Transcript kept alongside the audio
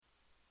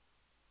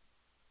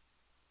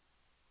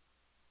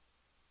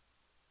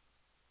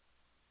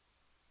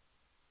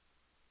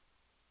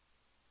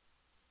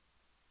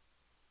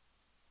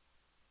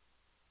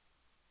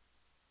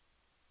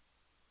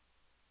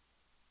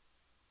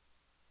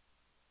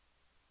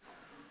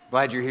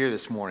Glad you're here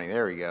this morning.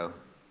 There we go.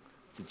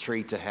 It's a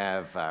treat to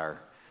have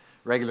our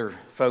regular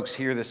folks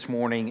here this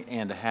morning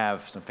and to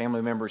have some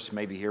family members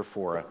maybe here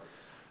for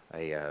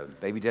a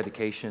baby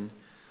dedication.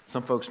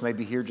 Some folks may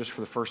be here just for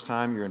the first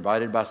time. You're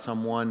invited by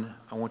someone.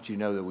 I want you to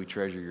know that we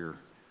treasure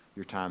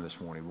your time this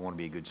morning. We want to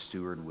be a good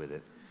steward with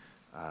it.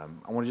 I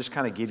want to just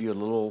kind of give you a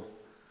little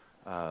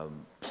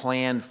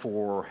plan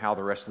for how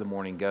the rest of the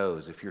morning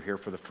goes. If you're here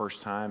for the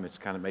first time, it's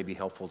kind of maybe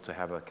helpful to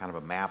have a kind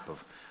of a map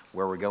of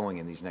where we're going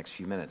in these next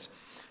few minutes.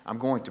 I'm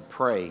going to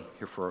pray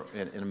here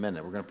in a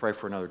minute. We're going to pray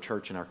for another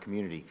church in our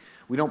community.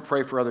 We don't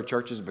pray for other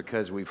churches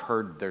because we've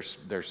heard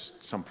there's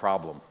some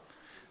problem.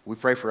 We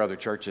pray for other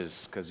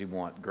churches because we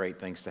want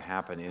great things to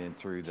happen in and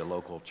through the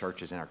local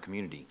churches in our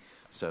community.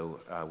 So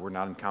we're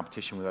not in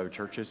competition with other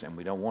churches, and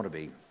we don't want to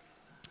be.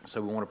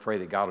 So we want to pray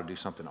that God will do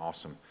something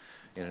awesome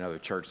in another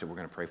church that we're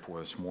going to pray for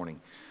this morning.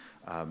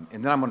 And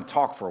then I'm going to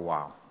talk for a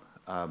while.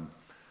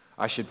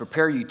 I should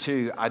prepare you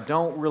too. I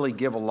don't really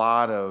give a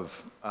lot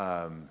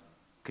of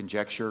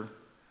conjecture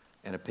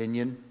and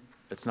opinion.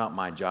 It's not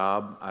my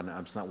job.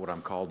 It's not what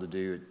I'm called to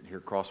do here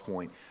at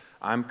Crosspoint.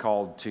 I'm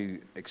called to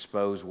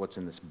expose what's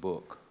in this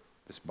book,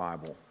 this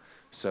Bible.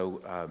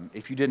 So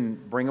if you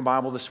didn't bring a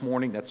Bible this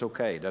morning, that's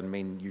okay. It doesn't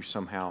mean you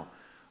somehow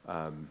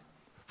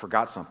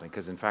forgot something,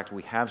 because in fact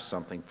we have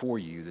something for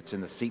you that's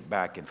in the seat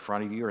back in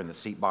front of you or in the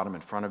seat bottom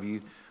in front of you,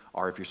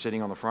 or if you're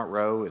sitting on the front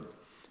row,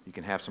 you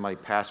can have somebody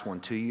pass one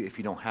to you. If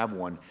you don't have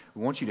one,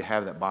 we want you to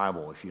have that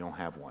Bible if you don't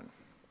have one.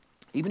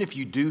 Even if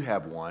you do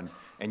have one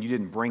and you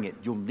didn't bring it,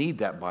 you'll need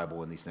that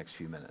Bible in these next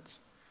few minutes,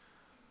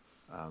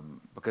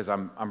 because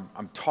I'm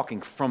talking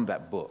from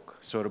that book,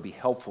 so it'll be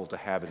helpful to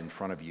have it in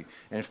front of you.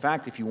 And in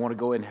fact, if you want to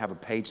go ahead and have a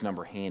page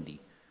number handy,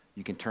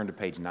 you can turn to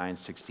page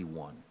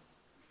 961,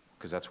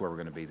 because that's where we're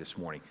going to be this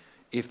morning.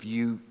 If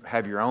you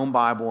have your own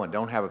Bible and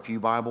don't have a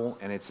pew Bible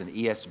and it's an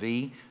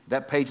ESV,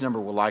 that page number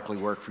will likely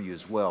work for you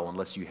as well,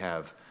 unless you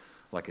have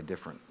like a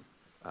different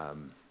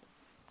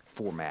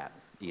format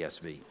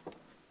ESV.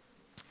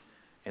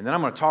 And then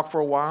I'm going to talk for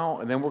a while,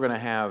 and then we're going to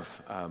have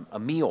a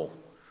meal.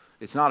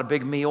 It's not a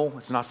big meal.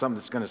 It's not something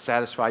that's going to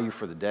satisfy you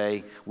for the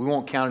day. We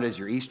won't count it as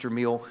your Easter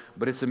meal,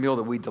 but it's a meal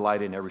that we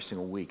delight in every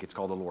single week. It's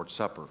called the Lord's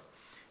Supper.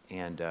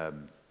 And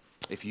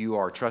if you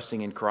are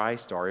trusting in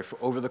Christ, or if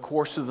over the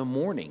course of the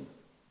morning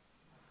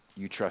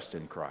you trust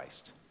in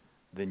Christ,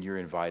 then you're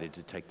invited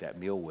to take that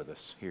meal with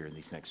us here in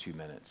these next few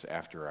minutes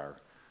after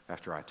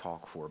I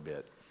talk for a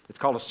bit. It's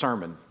called a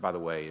sermon, by the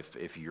way.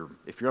 If you're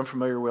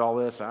unfamiliar with all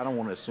this, I don't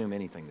want to assume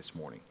anything this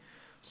morning.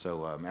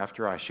 So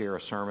after I share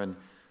a sermon,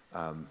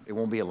 it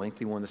won't be a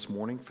lengthy one this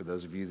morning. For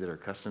those of you that are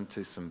accustomed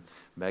to some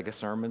mega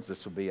sermons,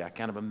 this will be a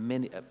kind of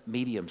a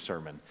medium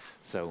sermon.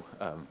 So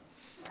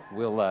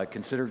we'll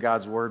consider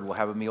God's word. We'll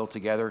have a meal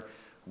together.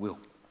 We'll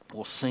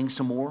sing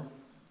some more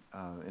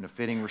in a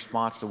fitting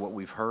response to what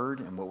we've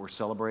heard and what we're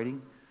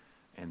celebrating,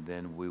 and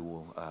then we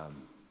will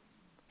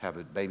have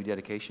a baby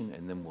dedication,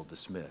 and then we'll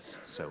dismiss.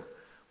 So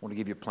I want to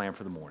give you a plan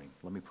for the morning.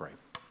 Let me pray.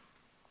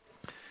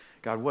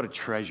 God, what a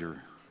treasure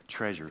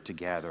to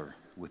gather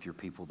with your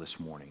people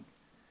this morning.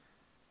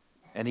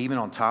 And even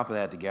on top of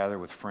that, to gather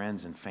with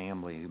friends and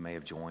family who may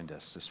have joined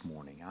us this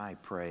morning. I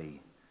pray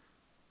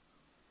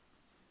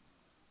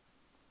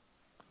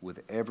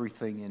with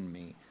everything in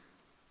me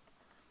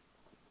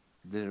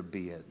that it'll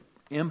be an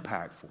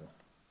impactful,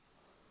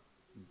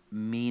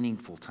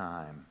 meaningful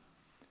time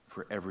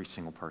for every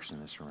single person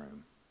in this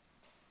room.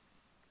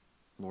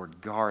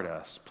 Lord, guard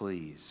us,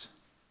 please,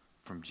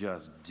 from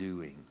just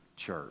doing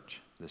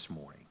church this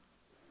morning.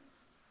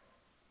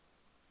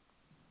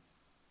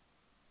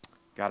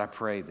 God, I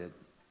pray that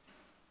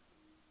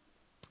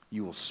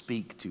you will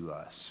speak to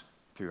us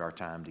through our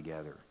time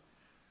together,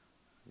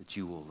 that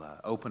you will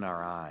open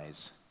our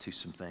eyes to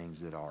some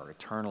things that are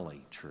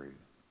eternally true,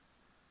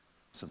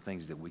 some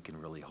things that we can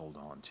really hold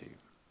on to.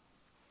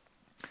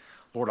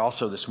 Lord,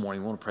 also this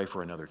morning, we want to pray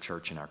for another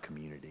church in our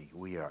community.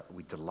 We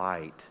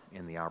delight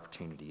in the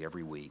opportunity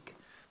every week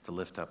to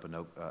lift up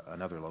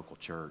another local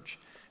church.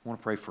 We want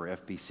to pray for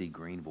FBC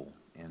Greenville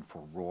and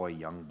for Roy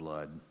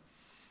Youngblood.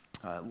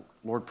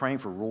 Lord, praying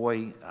for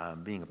Roy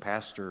being a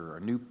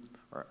pastor,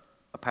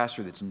 a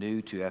pastor that's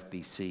new to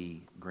FBC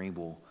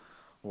Greenville.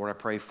 Lord, I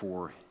pray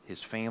for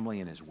his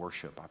family and his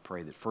worship. I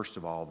pray that first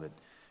of all that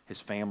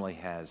his family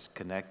has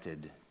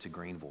connected to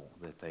Greenville,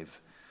 that they've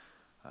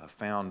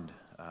found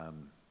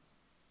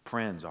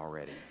friends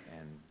already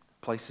and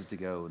places to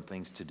go and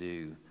things to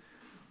do.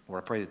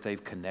 Lord, I pray that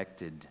they've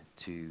connected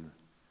to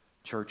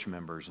church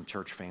members and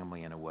church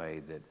family in a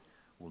way that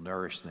will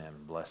nourish them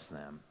and bless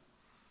them.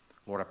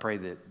 Lord, I pray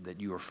that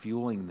you are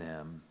fueling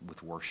them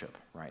with worship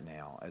right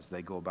now as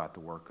they go about the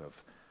work of,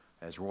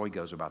 as Roy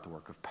goes about the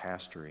work of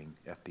pastoring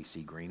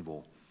FBC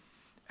Greenville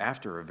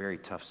after a very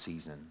tough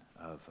season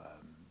of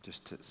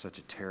just such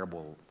a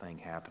terrible thing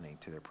happening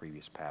to their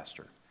previous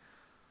pastor.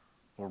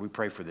 Lord, we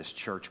pray for this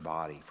church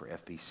body, for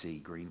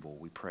FBC Greenville.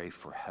 We pray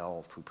for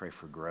health. We pray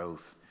for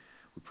growth.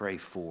 We pray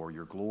for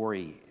your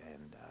glory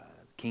and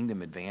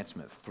kingdom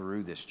advancement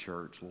through this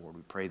church, Lord.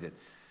 We pray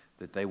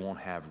that they won't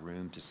have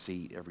room to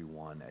seat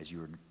everyone as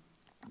you're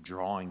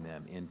drawing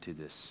them into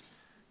this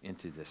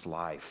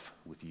life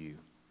with you.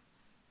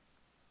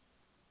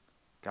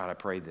 God, I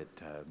pray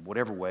that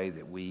whatever way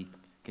that we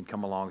can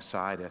come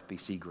alongside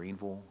FBC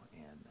Greenville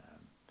and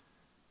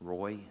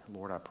Roy,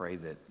 Lord, I pray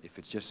that if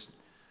it's just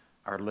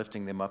our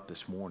lifting them up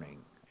this morning,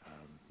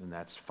 then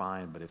that's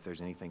fine. But if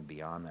there's anything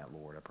beyond that,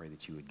 Lord, I pray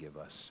that you would give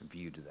us a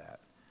view to that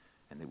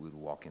and that we would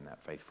walk in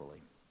that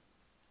faithfully.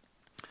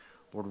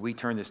 Lord, we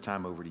turn this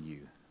time over to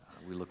you.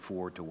 We look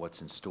forward to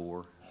what's in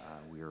store.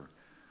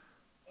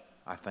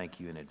 I thank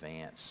you in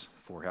advance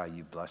for how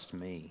you blessed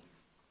me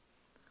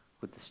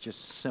with this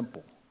just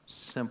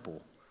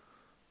simple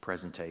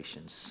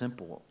presentation,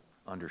 simple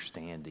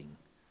understanding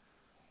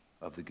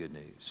of the good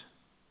news.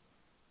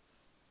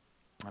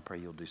 I pray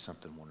you'll do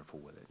something wonderful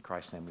with it. In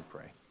Christ's name we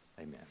pray.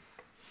 Amen.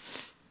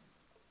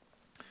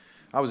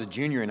 I was a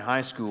junior in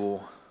high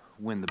school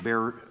when the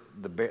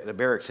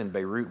barracks in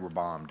Beirut were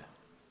bombed.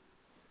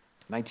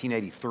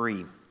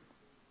 1983,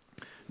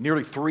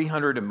 nearly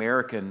 300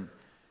 American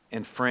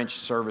and French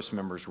service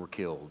members were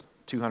killed.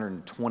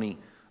 220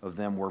 of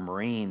them were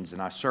Marines,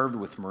 and I served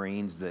with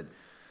Marines that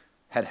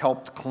had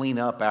helped clean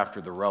up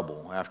the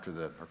rubble after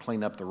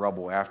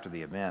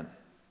the event.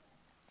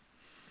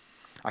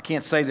 I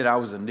can't say that I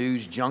was a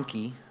news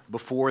junkie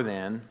before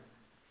then.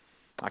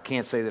 I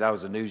can't say that I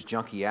was a news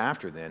junkie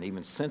after then.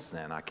 Even since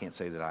then, I can't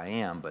say that I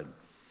am, but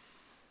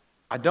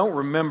I don't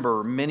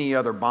remember many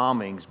other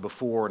bombings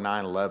before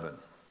 9/11.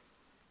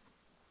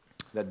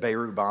 That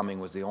Beirut bombing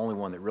was the only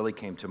one that really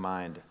came to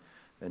mind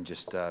in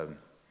just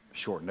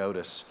short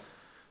notice.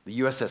 The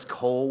USS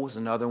Cole was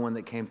another one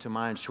that came to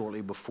mind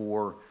shortly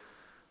before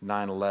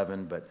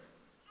 9/11, but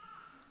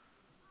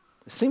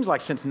it seems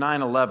like since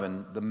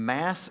 9/11, the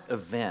mass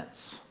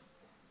events,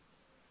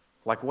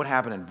 like what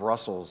happened in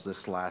Brussels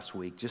this last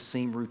week, just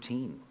seem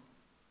routine.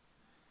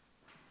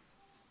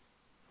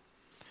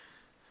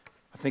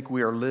 I think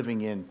we are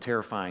living in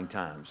terrifying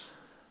times.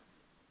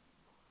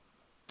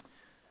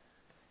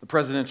 The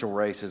presidential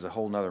race is a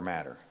whole nother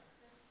matter.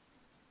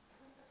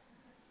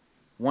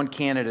 One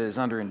candidate is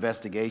under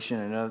investigation,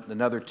 and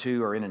another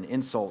two are in an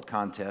insult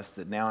contest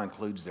that now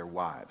includes their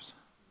wives.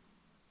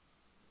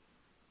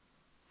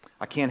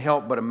 I can't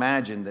help but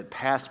imagine that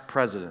past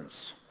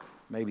presidents,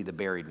 maybe the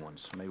buried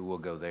ones, maybe we'll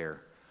go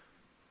there,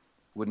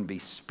 wouldn't be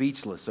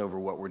speechless over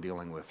what we're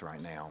dealing with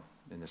right now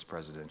in this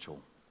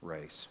presidential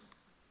race.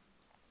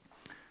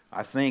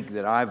 I think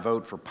that I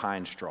vote for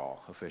Pine Straw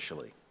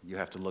officially. You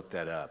have to look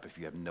that up if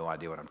you have no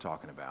idea what I'm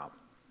talking about.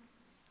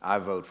 I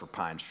vote for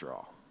Pine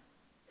Straw.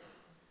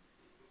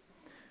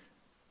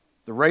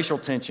 The racial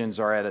tensions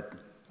are at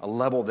a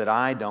level that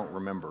I don't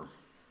remember.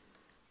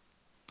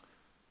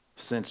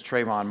 Since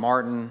Trayvon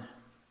Martin,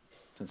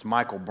 since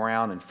Michael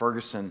Brown and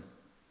Ferguson,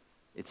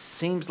 it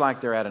seems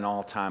like they're at an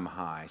all-time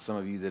high. Some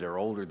of you that are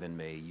older than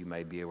me, you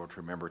may be able to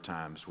remember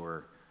times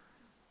where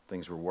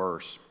things were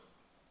worse.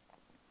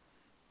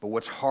 But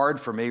what's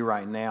hard for me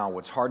right now,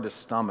 what's hard to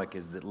stomach,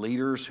 is that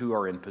leaders who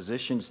are in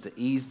positions to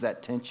ease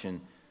that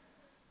tension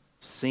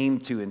seem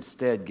to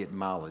instead get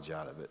mileage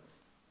out of it.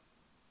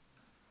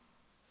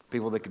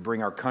 People that could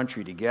bring our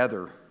country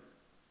together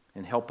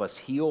and help us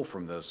heal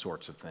from those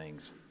sorts of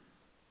things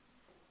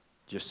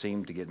just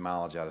seem to get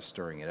mileage out of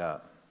stirring it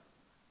up.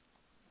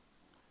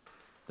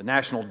 The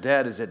national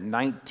debt is at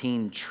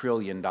 $19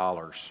 trillion.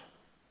 I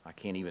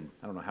don't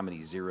know how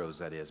many zeros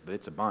that is, but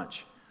it's a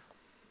bunch.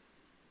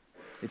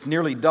 It's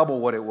nearly double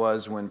what it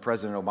was when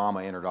President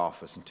Obama entered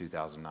office in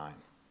 2009.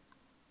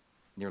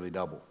 Nearly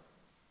double.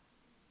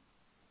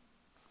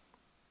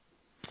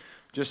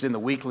 Just in the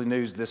weekly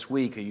news this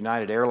week, a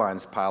United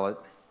Airlines pilot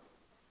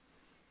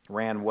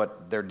ran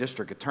what their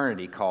district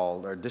attorney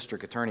called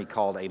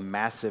a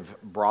massive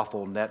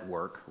brothel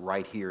network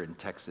right here in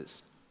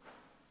Texas.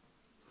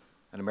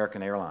 An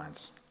American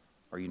Airlines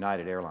or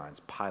United Airlines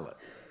pilot.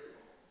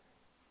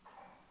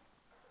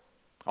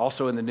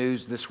 Also in the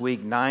news this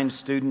week, 9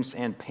 students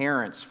and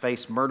parents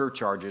face murder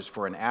charges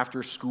for an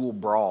after-school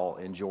brawl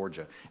in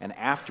Georgia. An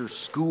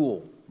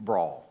after-school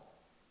brawl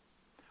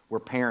where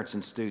parents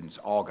and students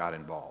all got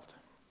involved.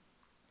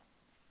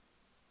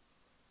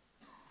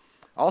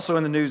 Also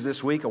in the news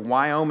this week, a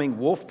Wyoming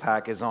wolf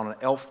pack is on an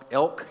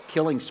elk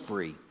killing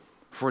spree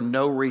for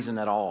no reason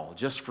at all,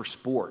 just for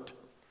sport.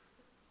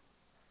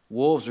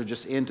 Wolves are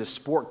just into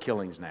sport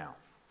killings now.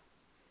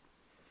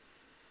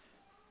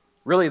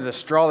 Really, the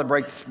straw that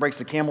breaks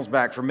the camel's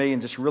back for me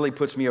and just really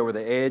puts me over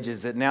the edge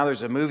is that now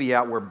there's a movie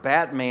out where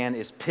Batman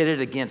is pitted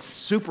against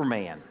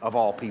Superman, of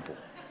all people.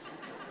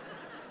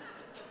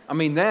 I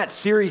mean, that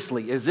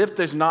seriously, as if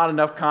there's not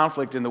enough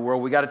conflict in the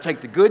world, we got to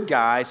take the good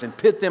guys and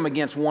pit them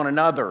against one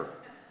another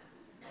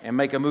and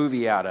make a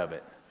movie out of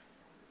it.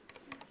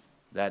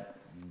 That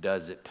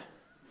does it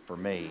for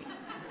me.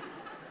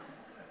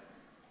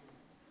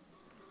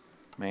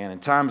 Man, in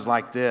times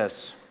like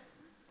this,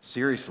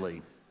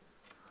 seriously,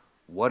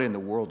 what in the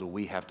world do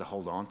we have to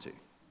hold on to?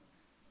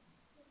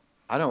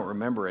 I don't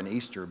remember an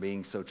Easter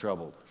being so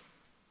troubled.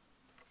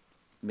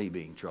 Me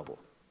being troubled.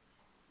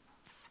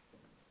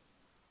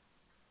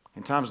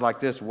 In times like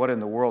this, what in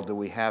the world do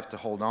we have to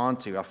hold on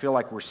to? I feel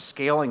like we're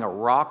scaling a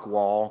rock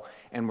wall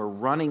and we're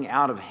running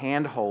out of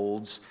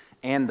handholds,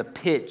 and the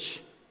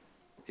pitch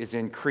is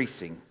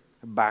increasing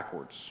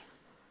backwards.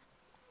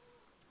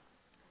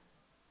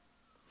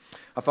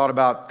 I thought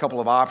about a couple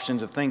of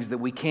options of things that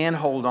we can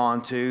hold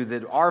on to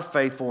that are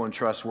faithful and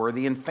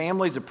trustworthy, and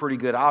family's a pretty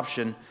good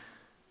option,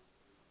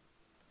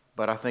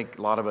 but I think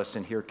a lot of us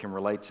in here can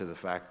relate to the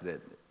fact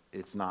that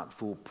it's not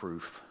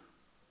foolproof.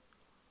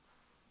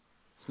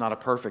 It's not a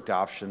perfect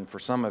option, for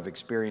some have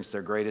experienced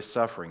their greatest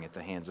suffering at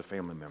the hands of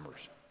family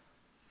members.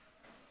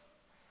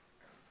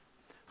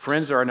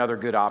 Friends are another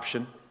good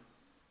option.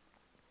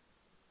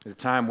 At a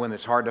time when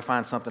it's hard to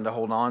find something to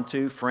hold on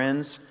to,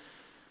 friends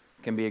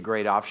can be a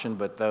great option,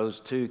 but those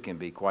too can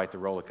be quite the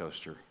roller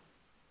coaster.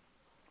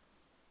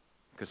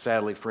 Because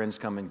sadly, friends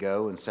come and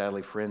go, and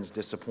sadly, friends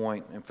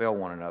disappoint and fail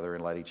one another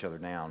and let each other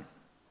down.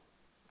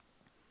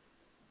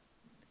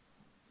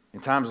 In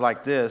times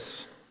like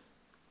this,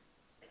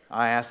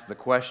 I ask the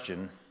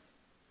question,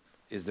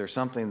 is there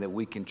something that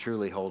we can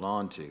truly hold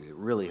on to, that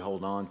really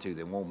hold on to,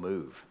 that won't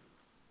move?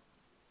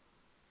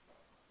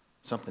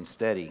 Something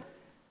steady.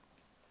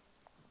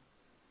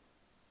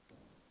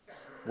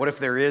 What if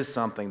there is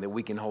something that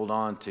we can hold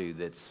on to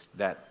that's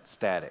that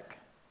static?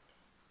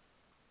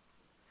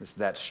 That's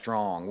that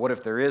strong? What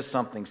if there is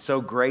something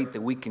so great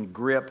that we can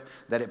grip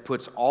that it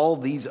puts all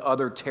these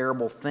other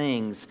terrible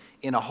things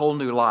in a whole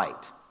new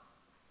light?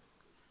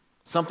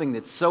 Something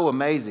that's so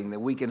amazing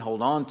that we can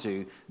hold on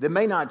to that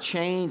may not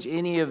change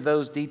any of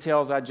those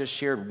details I just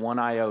shared one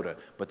iota,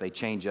 but they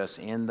change us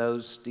in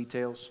those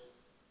details,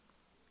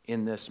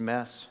 in this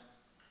mess.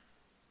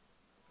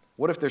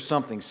 What if there's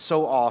something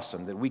so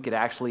awesome that we could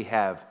actually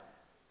have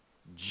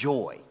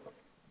joy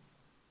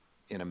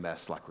in a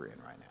mess like we're in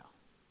right now?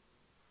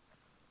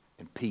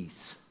 And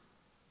peace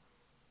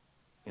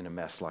in a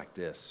mess like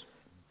this?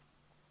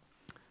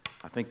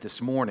 I think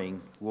this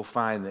morning we'll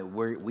find that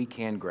we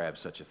can grab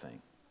such a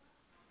thing.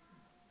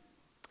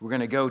 We're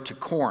going to go to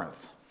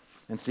Corinth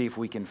and see if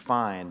we can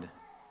find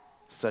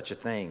such a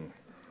thing.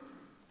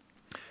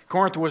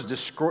 Corinth was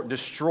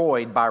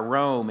destroyed by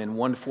Rome in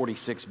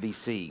 146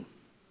 BC.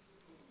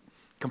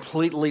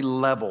 Completely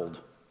leveled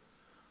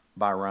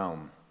by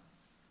Rome.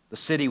 The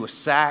city was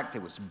sacked,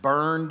 it was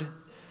burned,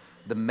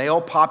 the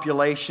male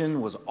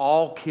population was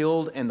all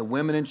killed, and the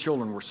women and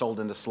children were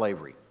sold into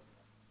slavery.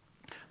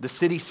 The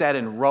city sat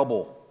in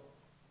rubble,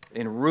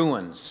 in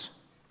ruins,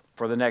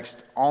 for the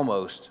next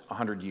almost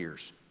 100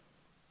 years.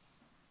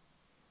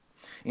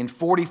 In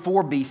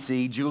 44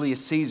 BC,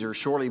 Julius Caesar,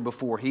 shortly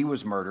before he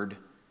was murdered,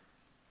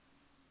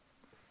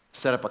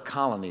 set up a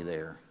colony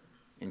there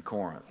in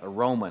Corinth, a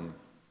Roman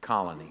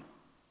colony.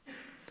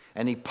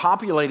 And he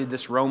populated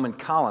this Roman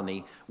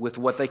colony with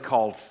what they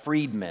called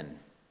freedmen.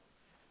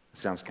 It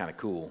sounds kind of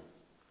cool.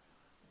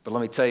 But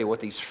let me tell you what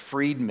these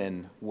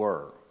freedmen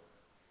were.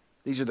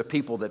 These are the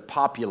people that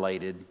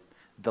populated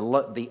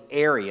the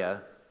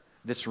area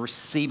that's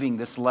receiving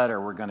this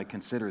letter we're going to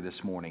consider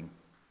this morning.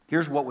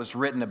 Here's what was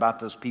written about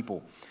those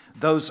people.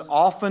 Those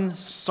often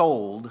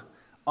sold,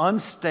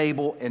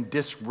 unstable, and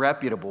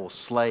disreputable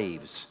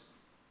slaves.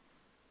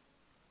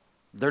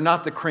 They're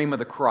not the cream of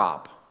the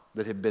crop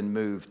that had been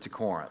moved to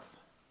Corinth.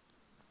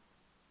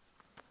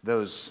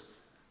 Those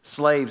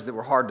slaves that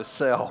were hard to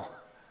sell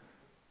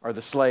are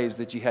the slaves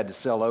that you had to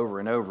sell over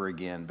and over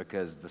again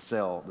because the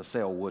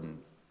sale wouldn't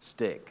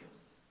stick.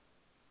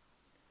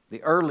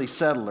 The early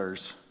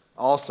settlers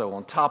also,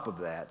 on top of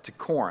that, to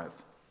Corinth,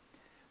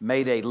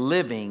 made a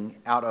living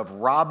out of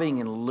robbing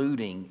and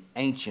looting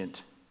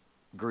ancient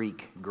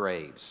Greek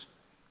graves.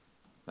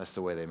 That's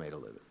the way they made a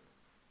living.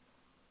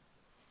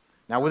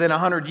 Now, within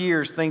 100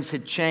 years, things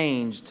had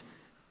changed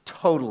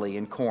totally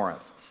in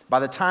Corinth. By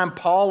the time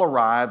Paul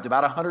arrived,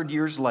 about 100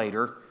 years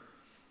later,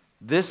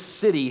 this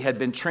city had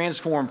been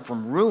transformed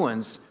from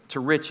ruins to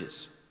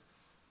riches.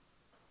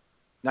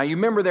 Now, you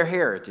remember their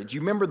heritage. You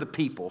remember the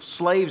people,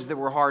 slaves that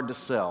were hard to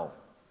sell,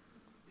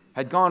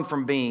 had gone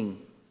from being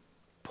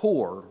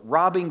poor,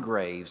 robbing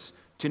graves,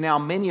 to now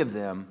many of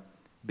them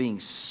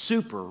being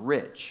super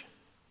rich.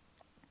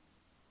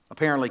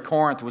 Apparently,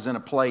 Corinth was in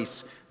a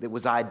place that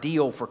was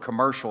ideal for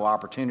commercial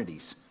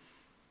opportunities.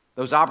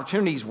 Those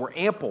opportunities were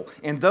ample,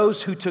 and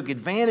those who took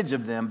advantage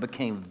of them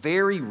became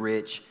very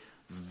rich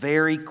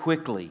very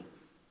quickly.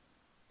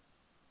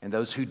 And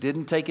those who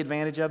didn't take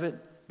advantage of it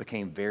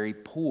became very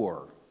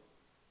poor.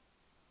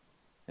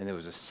 And there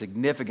was a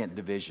significant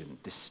division,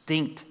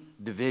 distinct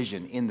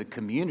division in the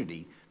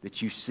community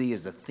that you see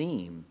as a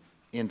theme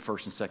in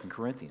 1st and 2nd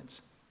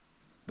Corinthians.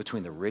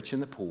 Between the rich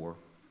and the poor,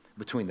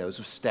 between those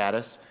of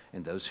status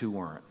and those who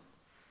weren't.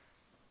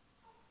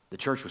 The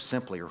church was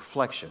simply a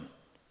reflection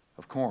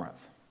of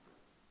Corinth.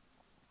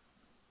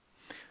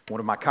 One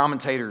of my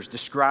commentators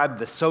described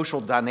the social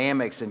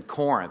dynamics in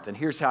Corinth, and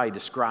here's how he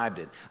described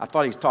it. I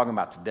thought he was talking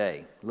about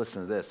today.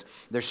 Listen to this.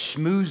 There's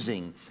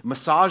schmoozing,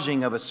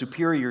 massaging of a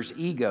superior's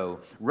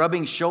ego,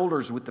 rubbing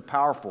shoulders with the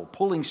powerful,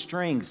 pulling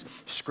strings,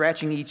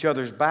 scratching each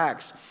other's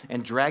backs,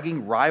 and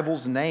dragging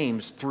rivals'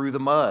 names through the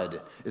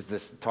mud. Is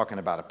this talking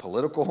about a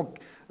political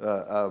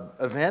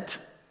event?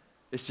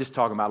 It's just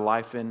talking about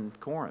life in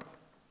Corinth.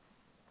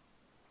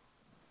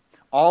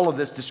 All of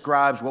this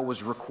describes what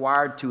was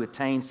required to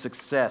attain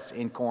success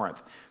in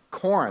Corinth.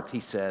 Corinth, he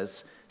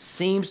says,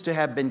 seems to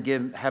have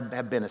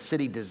been a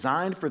city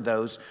designed for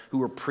those who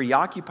were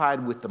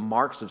preoccupied with the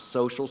marks of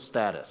social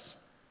status.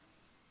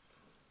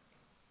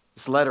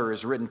 This letter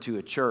is written to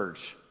a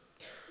church.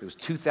 It was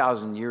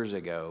 2,000 years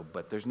ago,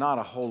 but there's not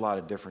a whole lot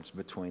of difference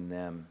between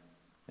them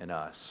and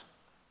us.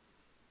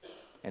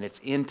 And it's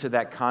into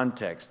that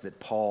context that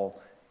Paul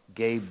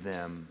gave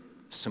them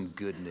some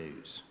good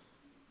news.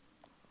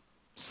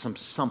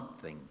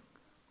 Something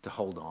to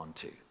hold on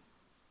to.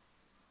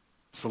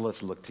 So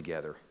let's look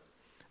together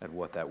at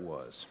what that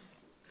was.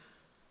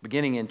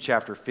 Beginning in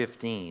chapter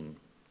 15,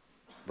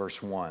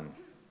 verse 1.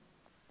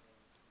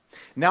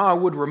 Now I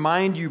would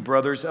remind you,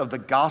 brothers, of the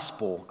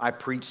gospel I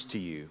preached to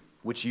you,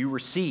 which you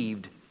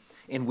received,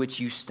 in which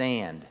you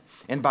stand,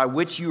 and by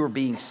which you are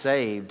being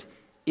saved,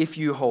 if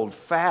you hold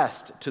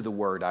fast to the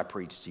word I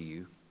preached to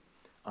you,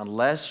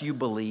 unless you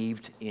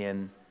believed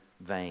in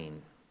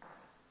vain.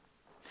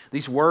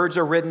 These words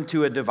are written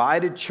to a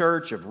divided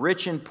church of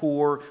rich and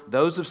poor,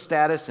 those of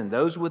status and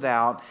those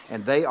without,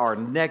 and they are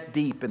neck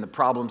deep in the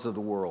problems of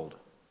the world.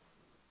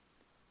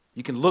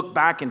 You can look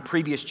back in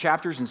previous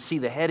chapters and see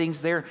the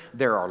headings there.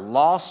 There are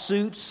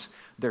lawsuits,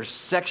 there's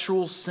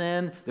sexual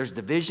sin, there's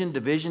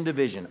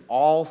division,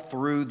 all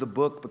through the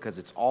book because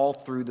it's all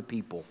through the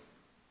people.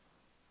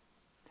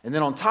 And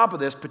then on top of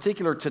this,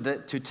 particular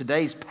to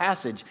today's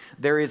passage,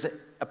 there is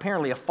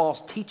apparently a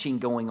false teaching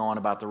going on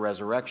about the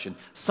resurrection.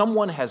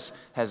 Someone has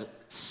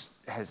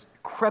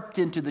crept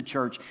into the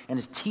church and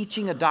is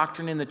teaching a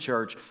doctrine in the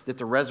church that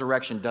the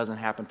resurrection doesn't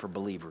happen for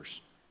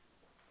believers.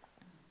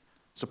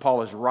 So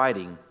Paul is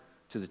writing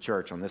to the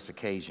church on this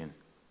occasion,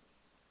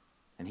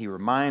 and he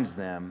reminds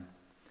them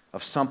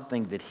of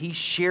something that he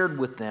shared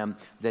with them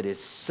that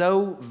is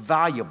so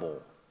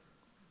valuable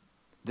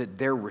that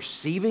they're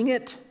receiving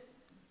it,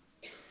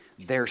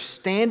 they're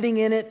standing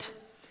in it,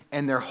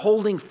 and they're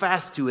holding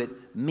fast to it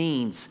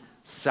means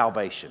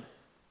salvation.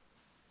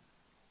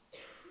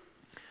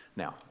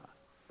 Now,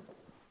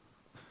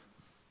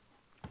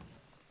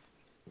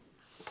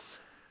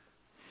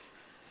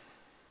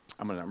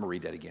 I'm gonna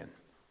read that again.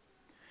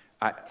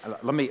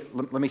 Let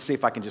me see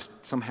if I can just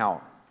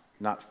somehow,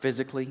 not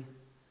physically,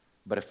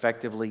 but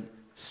effectively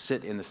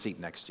sit in the seat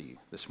next to you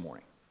this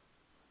morning.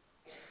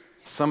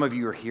 Some of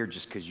you are here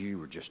just because you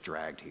were just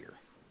dragged here.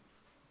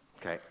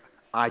 Okay,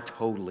 I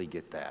totally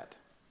get that.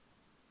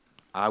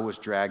 I was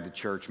dragged to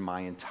church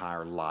my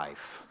entire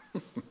life.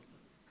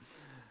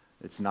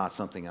 It's not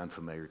something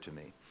unfamiliar to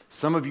me.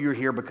 Some of you are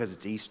here because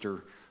it's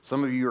Easter.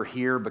 Some of you are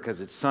here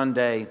because it's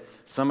Sunday.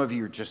 Some of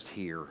you are just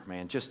here,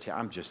 man.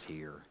 I'm just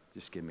here.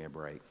 Just give me a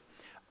break.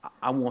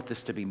 I want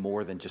this to be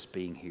more than just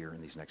being here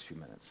in these next few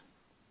minutes.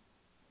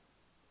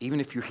 Even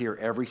if you're here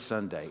every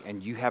Sunday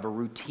and you have a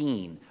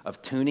routine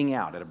of tuning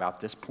out at about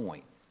this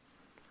point,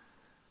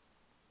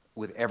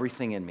 with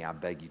everything in me, I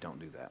beg you don't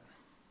do that.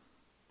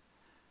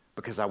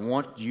 Because I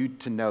want you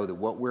to know that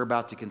what we're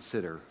about to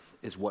consider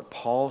is what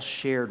Paul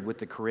shared with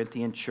the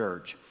Corinthian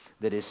church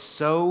that is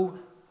so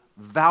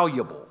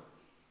valuable.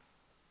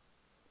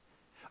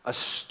 A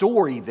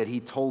story that he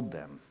told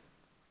them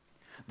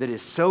that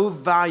is so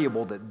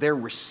valuable that they're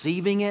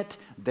receiving it,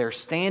 they're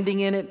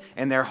standing in it,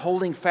 and they're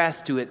holding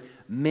fast to it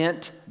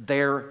meant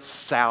their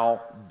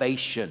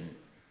salvation.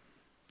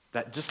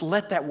 That, just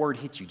let that word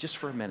hit you just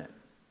for a minute.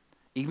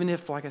 Even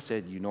if, like I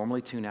said, you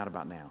normally tune out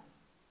about now.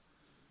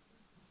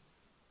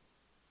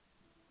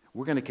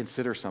 We're going to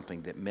consider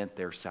something that meant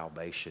their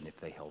salvation if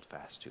they held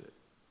fast to it.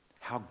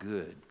 How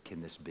good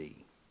can this be?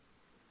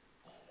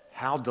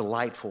 How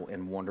delightful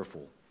and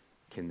wonderful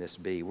can this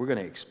be? We're going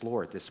to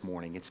explore it this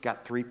morning. It's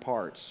got 3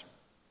 parts.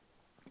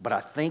 But I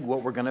think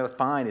what we're going to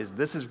find is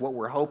this is what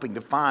we're hoping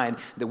to find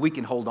that we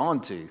can hold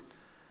on to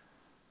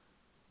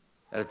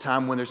at a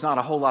time when there's not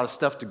a whole lot of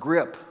stuff to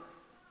grip.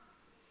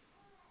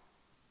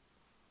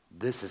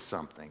 This is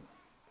something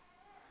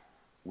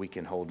we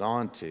can hold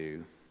on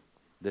to.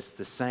 That's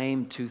the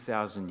same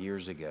 2,000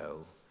 years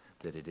ago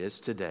that it is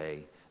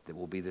today, that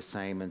will be the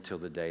same until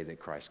the day that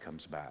Christ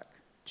comes back.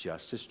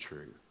 Just as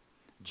true,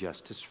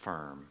 just as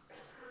firm,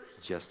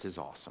 just as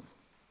awesome.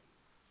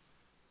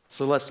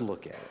 So let's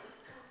look at it.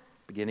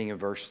 Beginning in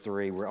verse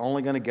 3, we're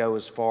only going to go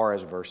as far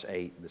as verse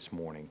 8 this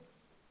morning.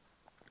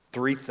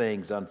 3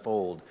 things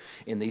unfold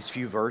in these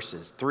few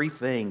verses. 3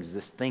 things,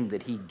 this thing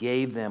that he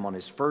gave them on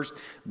his first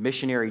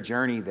missionary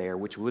journey there,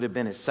 which would have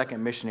been his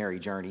second missionary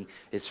journey,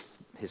 his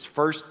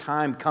first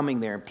time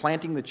coming there and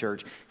planting the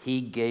church,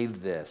 he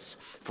gave this.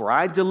 For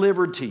I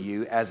delivered to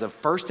you as of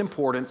first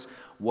importance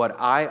what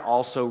I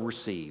also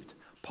received.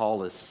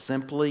 Paul is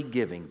simply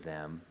giving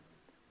them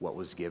what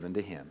was given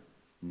to him.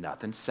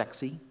 Nothing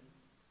sexy.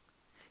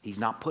 He's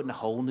not putting a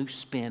whole new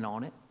spin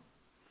on it.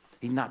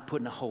 He's not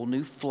putting a whole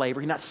new flavor.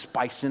 He's not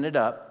spicing it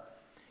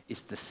up.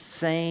 It's the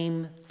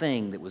same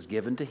thing that was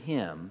given to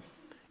him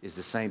is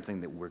the same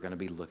thing that we're going to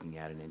be looking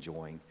at and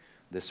enjoying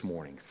this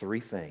morning. 3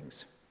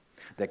 things.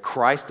 That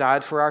Christ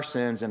died for our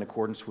sins in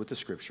accordance with the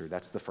Scripture.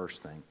 That's the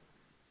first thing.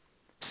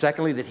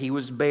 Secondly, that he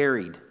was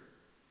buried.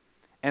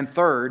 And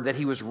third, that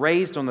he was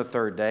raised on the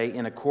 3rd day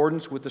in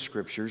accordance with the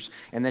Scriptures,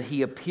 and that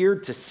he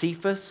appeared to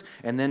Cephas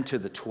and then to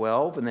the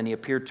 12, and then he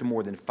appeared to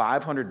more than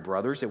 500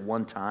 brothers at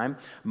one time,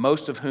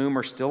 most of whom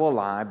are still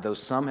alive, though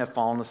some have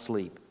fallen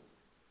asleep.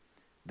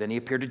 Then he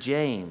appeared to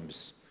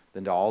James,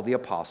 then to all the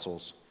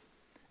apostles.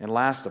 And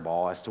last of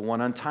all, as to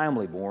one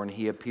untimely born,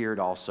 he appeared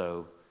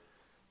also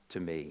to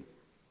me.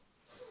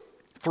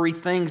 3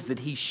 things that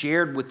he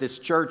shared with this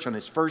church on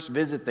his first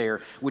visit there,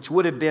 which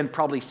would have been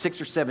probably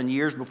 6 or 7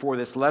 years before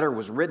this letter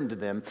was written to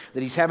them,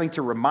 that he's having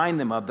to remind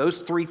them of.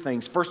 Those 3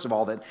 things. First of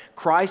all, that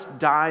Christ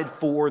died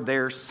for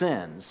their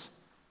sins.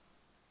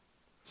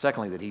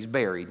 Secondly, that he's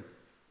buried.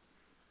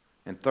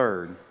 And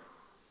third,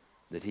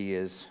 that he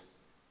is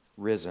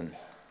risen.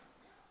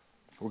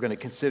 We're going to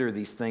consider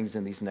these things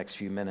in these next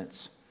few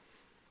minutes.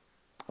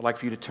 I'd like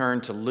for you to turn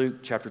to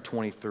Luke chapter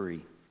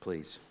 23,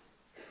 please.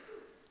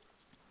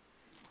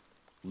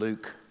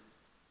 Luke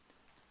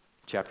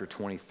chapter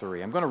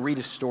 23. I'm going to read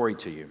a story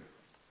to you.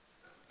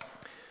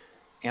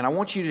 And I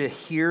want you to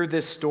hear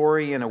this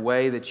story in a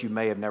way that you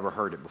may have never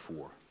heard it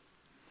before.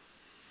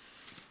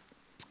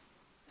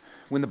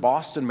 When the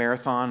Boston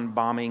Marathon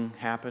bombing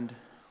happened,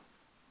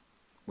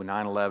 when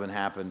 9/11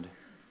 happened,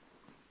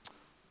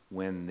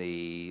 when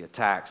the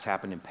attacks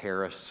happened in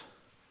Paris,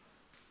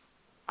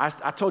 I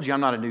told you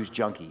I'm not a news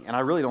junkie, and I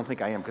really don't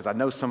think I am because I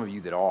know some of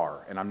you that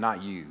are, and I'm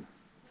not you.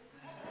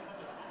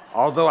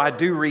 Although I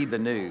do read the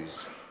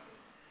news.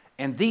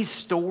 And these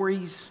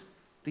stories,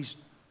 these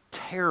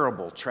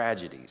terrible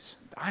tragedies,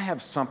 I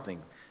have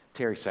something.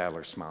 Terry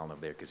Sadler's smiling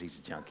over there because he's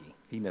a junkie.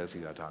 He knows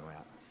who I'm talking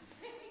about.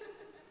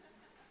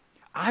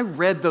 I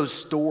read those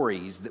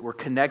stories that were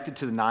connected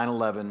to the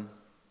 9/11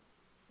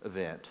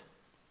 event.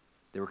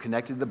 They were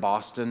connected to the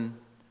Boston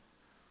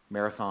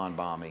Marathon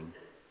bombing.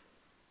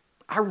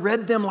 I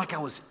read them like I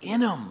was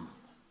in them.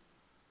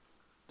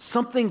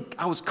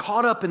 I was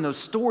caught up in those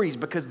stories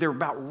because they're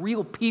about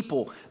real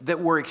people that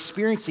were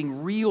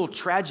experiencing real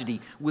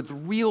tragedy with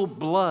real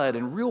blood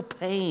and real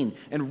pain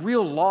and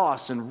real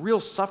loss and real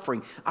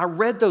suffering. I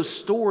read those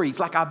stories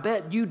like I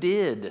bet you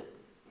did.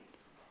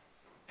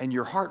 And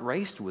your heart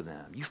raced with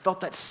them. You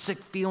felt that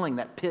sick feeling,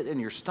 that pit in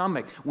your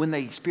stomach when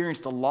they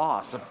experienced a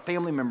loss of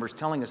family members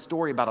telling a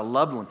story about a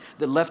loved one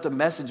that left a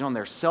message on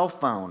their cell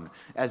phone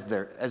as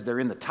they're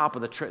in the top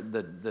of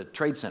the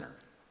trade center.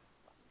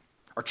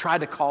 Or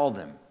tried to call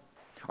them,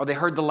 or they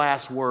heard the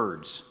last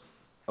words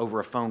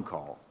over a phone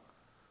call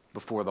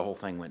before the whole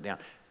thing went down.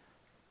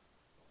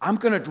 I'm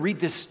going to read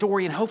this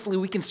story, and hopefully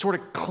we can sort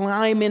of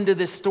climb into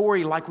this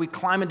story like we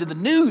climb into the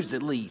news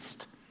at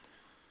least.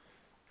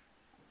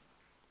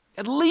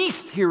 At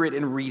least hear it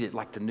and read it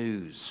like the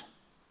news.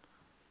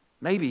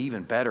 Maybe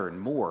even better and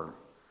more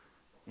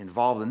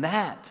involved than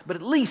that, but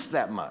at least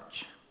that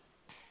much.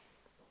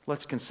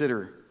 Let's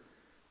consider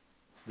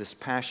this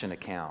passion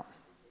account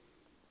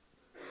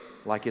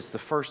like it's the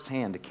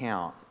first-hand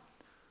account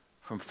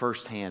from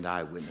first-hand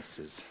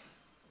eyewitnesses.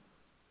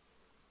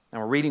 Now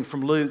we're reading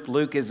from Luke.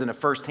 Luke isn't a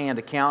first-hand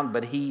account,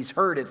 but he's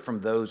heard it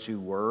from those who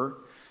were.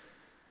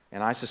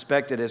 And I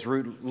suspect that as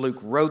Luke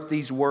wrote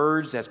these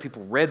words, as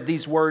people read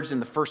these words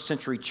in the first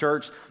century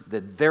church,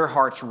 that their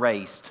hearts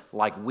raced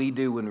like we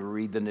do when we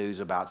read the news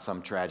about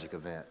some tragic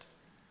event.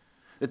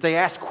 That they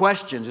asked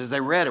questions as they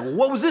read it. Well,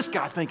 what was this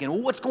guy thinking?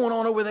 Well, what's going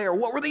on over there?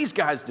 What were these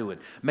guys doing?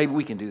 Maybe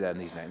we can do that in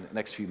these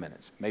next few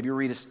minutes. Maybe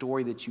read a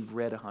story that you've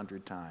read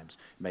 100 times.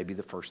 Maybe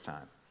the first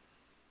time.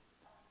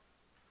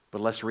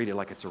 But let's read it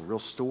like it's a real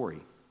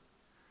story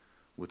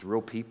with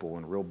real people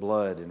and real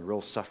blood and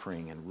real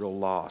suffering and real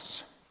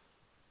loss.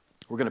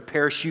 We're going to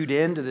parachute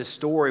into this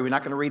story. We're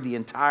not going to read the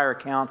entire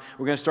account.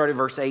 We're going to start at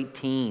verse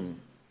 18.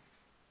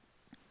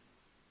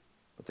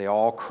 But they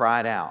all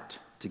cried out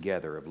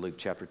together, of Luke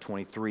chapter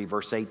 23,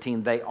 verse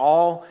 18. They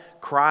all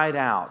cried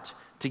out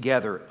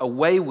together,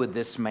 away with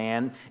this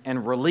man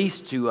and release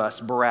to us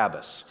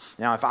Barabbas.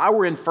 Now, if I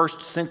were in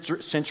first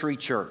century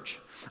church,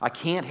 I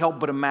can't help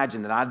but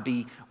imagine that I'd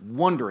be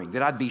wondering,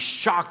 that I'd be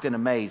shocked and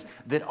amazed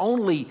that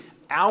only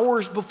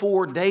hours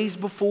before, days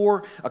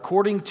before,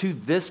 according to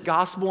this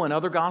gospel and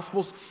other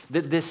gospels,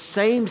 that this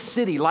same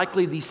city,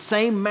 likely these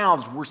same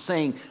mouths were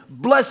saying,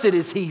 "Blessed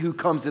is he who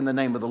comes in the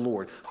name of the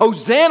Lord.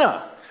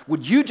 Hosanna!"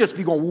 Would you just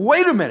be going,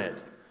 wait a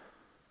minute,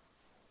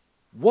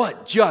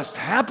 what just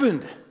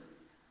happened?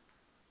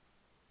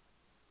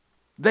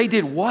 They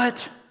did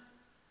what?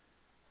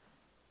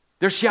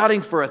 They're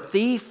shouting for a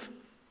thief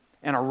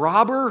and a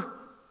robber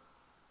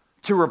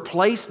to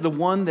replace the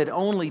one that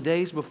only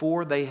days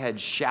before they had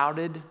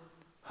shouted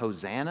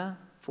Hosanna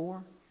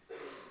for?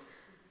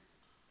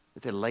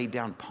 That they laid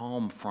down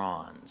palm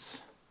fronds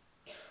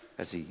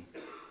as he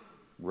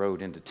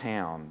rode into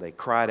town, they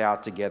cried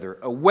out together,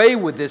 "Away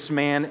with this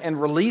man and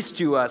release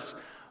to us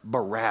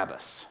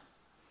Barabbas,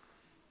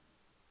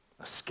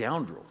 a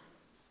scoundrel.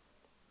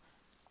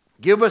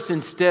 Give us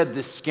instead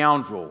this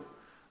scoundrel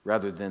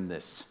rather than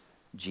this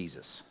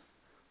Jesus.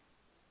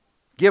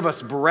 Give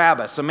us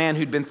Barabbas, a man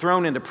who'd been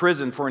thrown into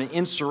prison for an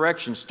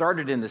insurrection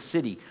started in the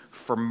city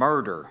for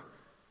murder."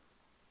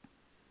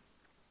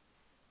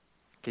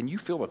 Can you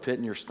feel a pit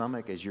in your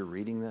stomach as you're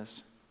reading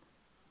this?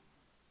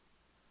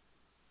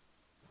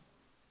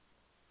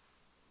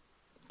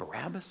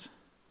 Barabbas?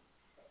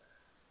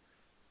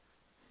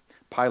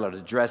 Pilate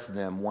addressed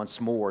them once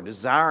more,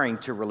 desiring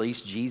to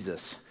release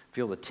Jesus.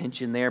 Feel the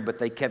tension there, but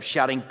they kept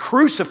shouting,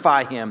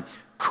 "Crucify him!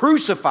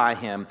 Crucify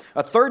him!"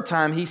 A third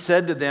time he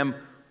said to them,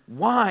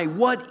 "Why?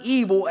 What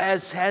evil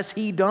has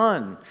he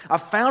done? I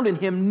found in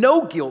him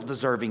no guilt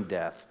deserving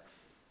death.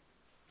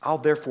 I'll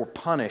therefore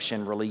punish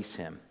and release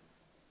him."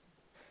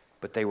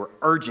 But they were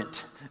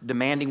urgent,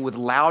 demanding with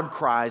loud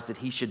cries that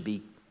he should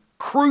be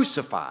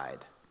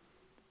crucified.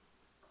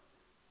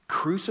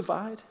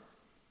 Crucified?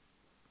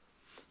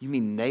 You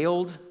mean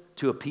nailed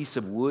to a piece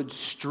of wood,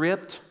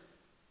 stripped,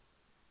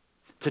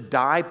 to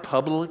die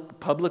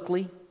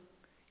publicly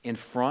in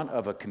front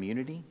of a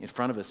community, in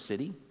front of a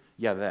city?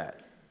 Yeah,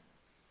 that.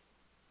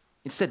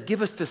 Instead,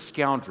 give us this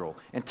scoundrel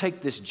and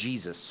take this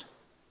Jesus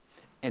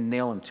and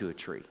nail him to a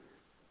tree.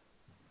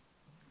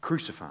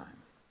 Crucify him.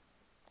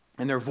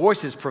 And their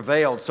voices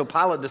prevailed, so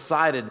Pilate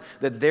decided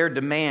that their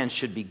demand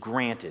should be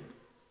granted.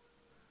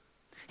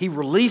 He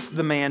released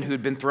the man who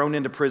had been thrown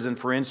into prison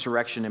for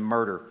insurrection and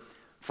murder,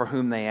 for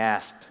whom they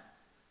asked,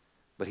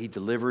 but he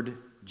delivered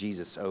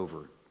Jesus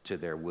over to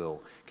their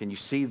will. Can you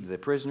see the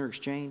prisoner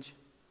exchange?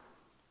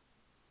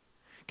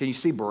 Can you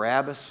see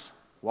Barabbas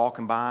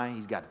walking by?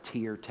 He's got a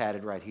tear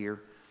tatted right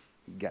here.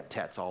 He's got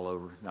tats all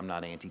over. I'm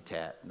not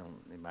anti-tat. No,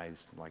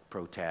 anybody's like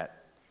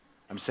pro-tat.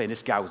 I'm saying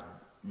this guy was,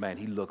 man,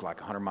 he looked like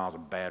 100 miles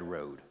of bad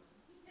road.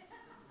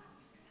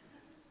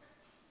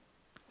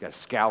 Got a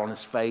scowl on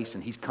his face,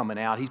 and he's coming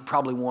out. He's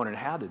probably wondering,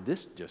 how did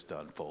this just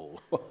unfold?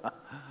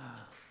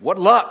 What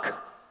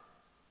luck!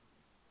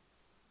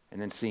 And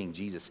then seeing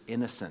Jesus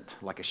innocent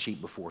like a sheep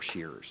before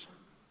shearers,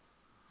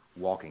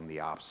 walking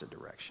the opposite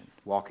direction,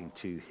 walking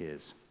to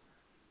his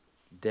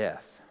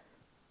death.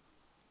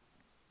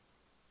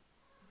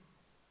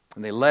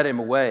 And they led him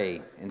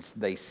away, and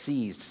they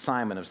seized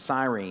Simon of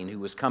Cyrene, who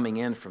was coming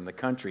in from the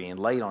country, and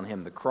laid on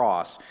him the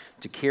cross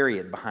to carry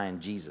it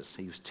behind Jesus.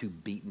 He was too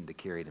beaten to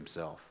carry it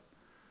himself.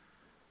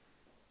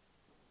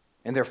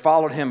 And there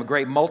followed him a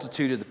great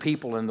multitude of the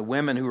people and the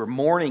women who were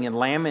mourning and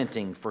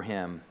lamenting for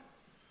him.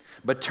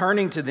 But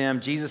turning to them,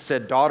 Jesus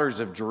said, "Daughters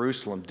of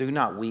Jerusalem, do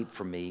not weep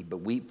for me, but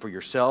weep for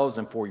yourselves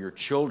and for your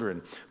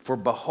children. For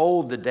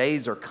behold, the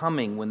days are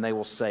coming when they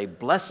will say,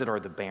 'Blessed are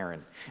the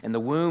barren, and the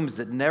wombs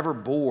that never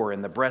bore,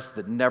 and the breasts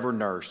that never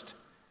nursed.'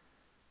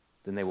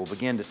 Then they will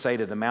begin to say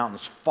to the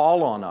mountains,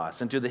 'Fall on us,'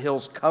 and to the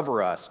hills,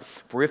 'Cover us.'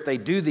 For if they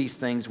do these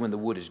things when the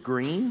wood is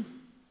green,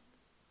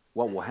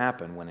 what will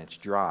happen when it's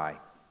dry?"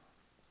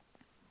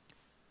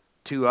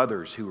 Two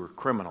others who were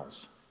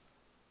criminals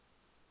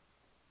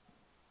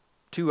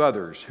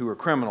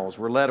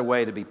were led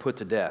away to be put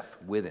to death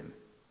with him.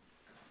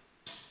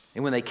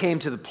 And when they came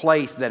to the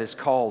place that is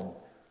called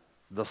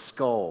the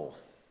Skull,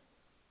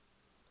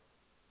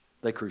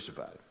 they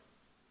crucified him.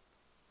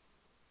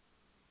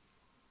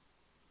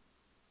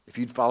 If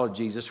you'd followed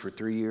Jesus for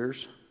 3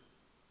 years,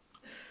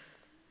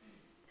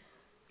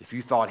 if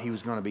you thought he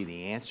was going to be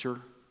the answer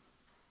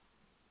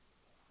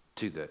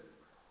to the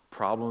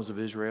problems of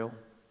Israel,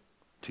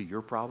 to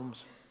your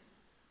problems,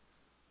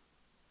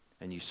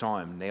 and you saw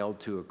him nailed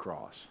to a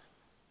cross,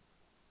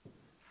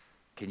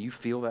 can you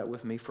feel that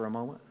with me for a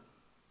moment?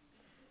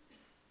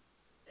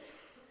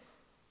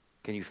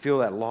 Can you feel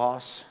that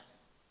loss,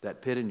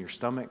 that pit in your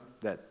stomach,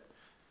 that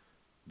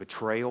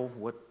betrayal?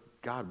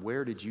 God,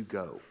 where did you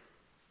go?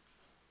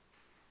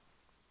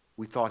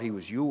 We thought he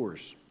was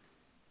yours.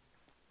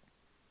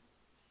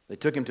 They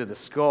took him to the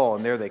skull,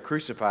 and there they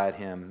crucified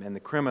him, and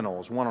the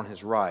criminals, one on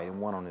his right and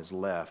one on his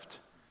left.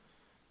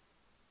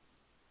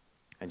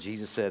 And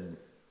Jesus said,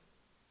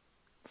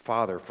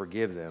 "Father,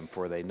 forgive them,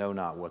 for they know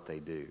not what they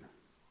do."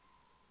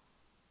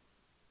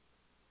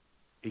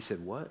 He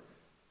said, "What?"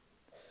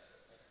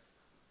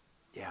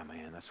 Yeah,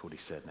 man, that's what he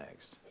said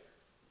next.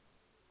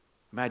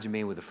 Imagine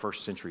being with the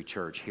first century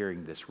church,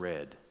 hearing this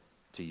read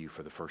to you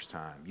for the first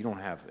time.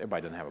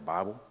 Everybody doesn't have a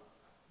Bible.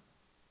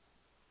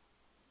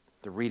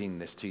 They're reading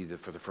this to you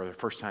for the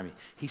first time.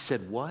 He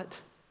said,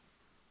 "What?"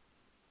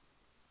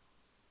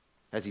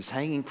 As he's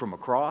hanging from a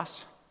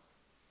cross,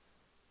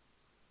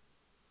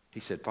 he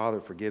said, "Father,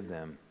 forgive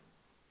them,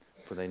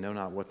 for they know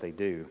not what they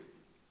do."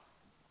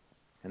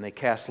 And they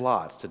cast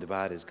lots to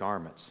divide his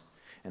garments.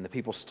 And the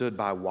people stood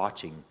by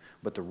watching,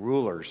 but the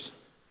rulers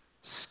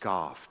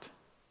scoffed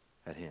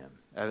at him,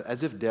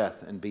 as if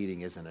death and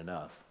beating isn't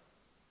enough.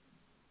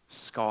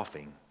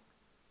 Scoffing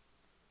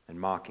and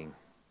mocking,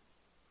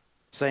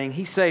 saying,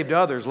 "He saved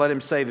others, let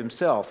him save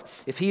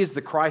himself. If he is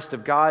the Christ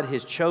of God,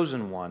 his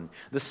chosen one."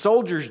 The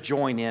soldiers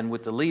join in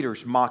with the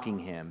leaders mocking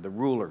him, the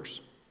rulers.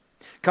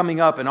 coming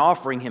up and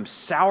offering him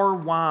sour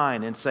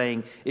wine and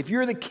saying, "If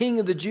you're the king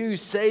of the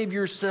Jews, save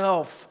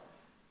yourself."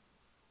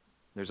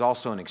 There's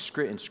also an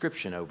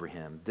inscription over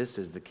him, "This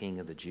is the king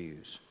of the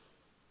Jews."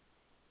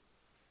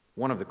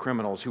 One of the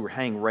criminals who were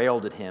hanged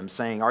railed at him,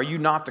 saying, "Are you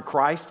not the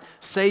Christ?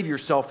 Save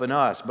yourself and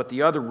us." But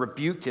the other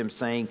rebuked him,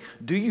 saying,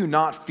 "Do you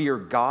not fear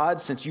God,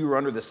 since you are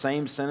under the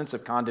same sentence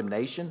of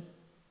condemnation?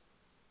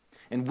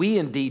 And we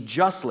indeed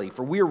justly,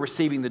 for we are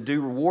receiving the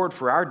due reward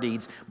for our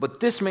deeds, but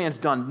this man's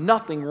done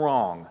nothing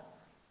wrong."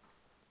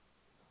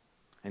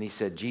 And he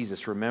said,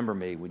 "Jesus, remember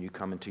me when you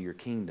come into your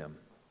kingdom."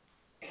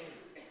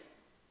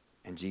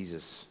 And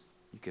Jesus,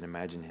 you can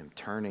imagine him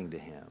turning to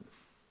him,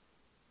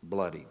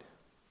 bloodied,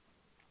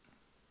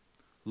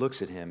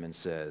 looks at him and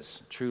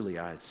says, "Truly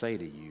I say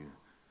to you,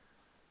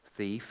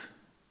 thief,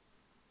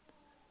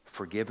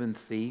 forgiven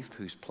thief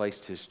who's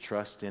placed his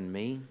trust in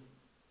me,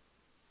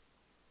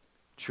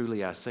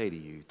 truly I say to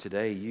you,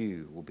 today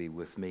you will be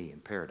with me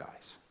in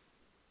paradise."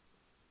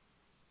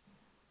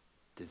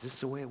 Is this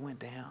the way it went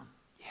down?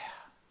 Yeah,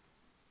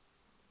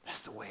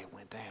 that's the way it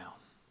went down.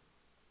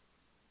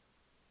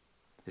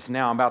 It's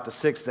now about the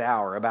 6th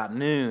hour, about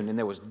noon, and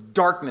there was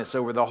darkness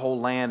over the whole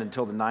land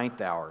until the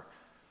 9th hour.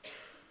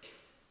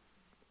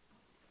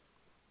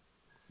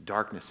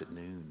 Darkness at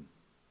noon.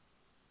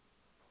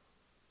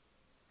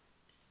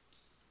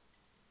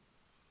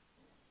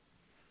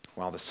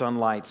 While the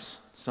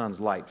sun's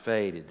light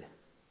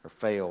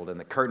failed, and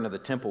the curtain of the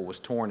temple was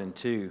torn in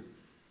two.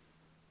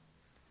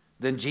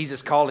 Then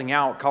Jesus, calling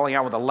out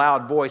with a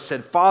loud voice,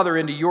 said, "Father,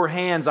 into your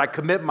hands I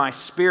commit my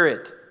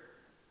spirit."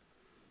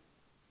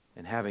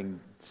 And having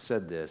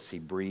said this, he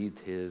breathed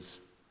his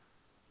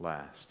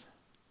last.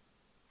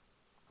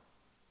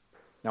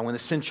 Now when the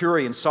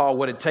centurion saw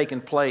what had taken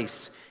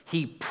place,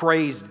 he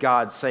praised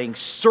God, saying,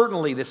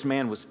 "Certainly this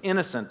man was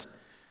innocent."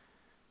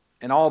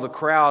 And all the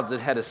crowds that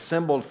had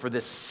assembled for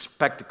this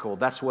spectacle,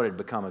 that's what had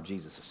become of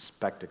Jesus, a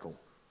spectacle,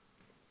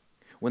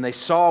 when they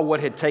saw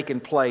what had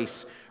taken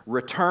place,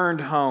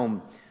 returned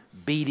home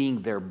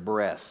beating their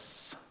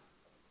breasts.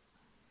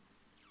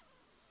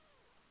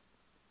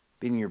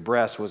 Beating your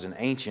breast was an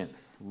ancient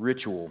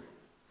ritual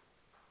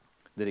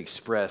that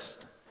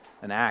expressed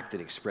an act that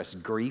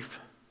expressed grief.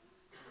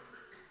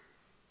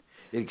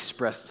 It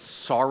expressed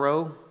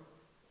sorrow.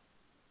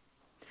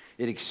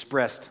 It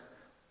expressed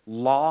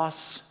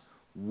loss,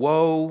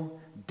 woe,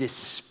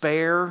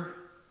 despair.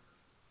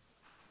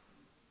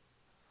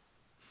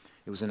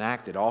 It was an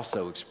act that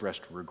also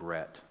expressed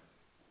regret.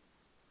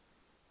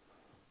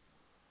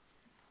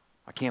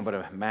 I can't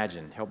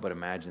help but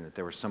imagine that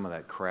there was some of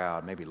that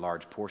crowd, maybe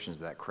large portions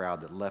of that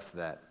crowd, that left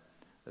that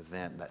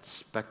event, that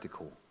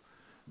spectacle,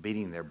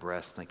 beating their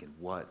breasts, thinking,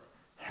 "What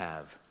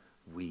have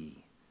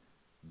we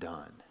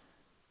done?"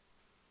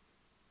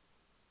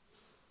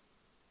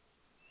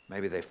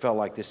 Maybe they felt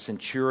like this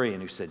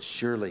centurion who said,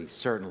 "Surely,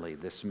 certainly,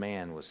 this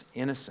man was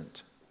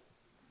innocent."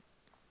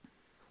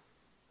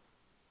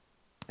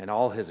 And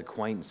all his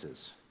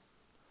acquaintances,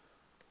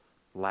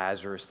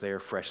 Lazarus there,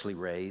 freshly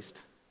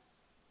raised,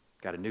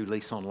 got a new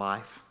lease on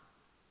life.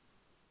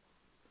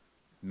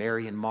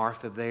 Mary and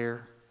Martha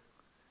there,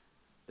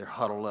 they're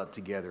huddled up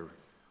together,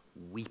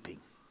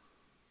 weeping.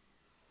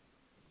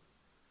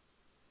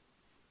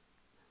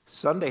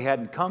 Sunday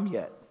hadn't come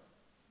yet,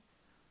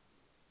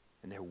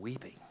 and they're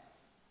weeping.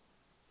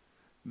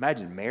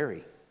 Imagine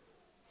Mary.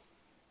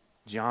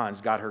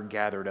 John's got her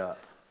gathered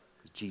up.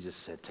 Jesus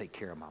said, "Take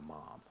care of my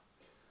mom."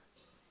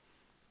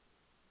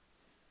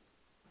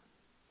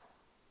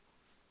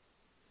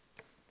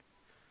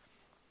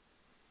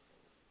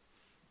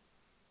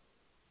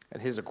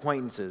 And his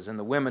acquaintances and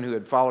the women who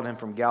had followed him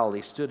from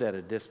Galilee stood at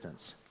a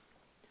distance,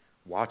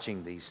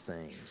 watching these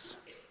things.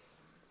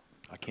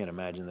 I can't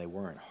imagine they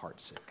weren't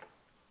heartsick.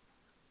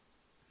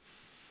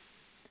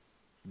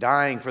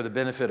 Dying for the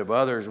benefit of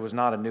others was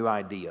not a new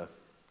idea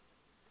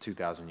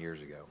 2,000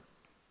 years ago.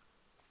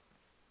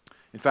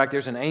 In fact,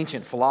 there's an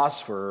ancient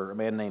philosopher, a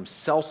man named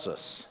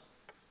Celsus,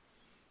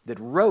 that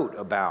wrote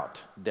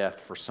about death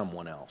for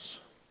someone else.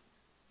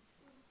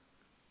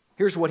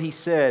 Here's what he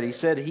said.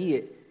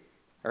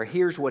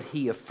 Here's what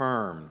he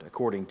affirmed,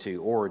 according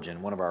to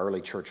Origen, one of our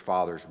early church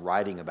fathers,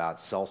 writing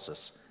about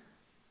Celsus.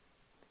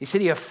 He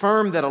said he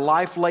affirmed that a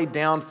life laid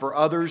down for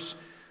others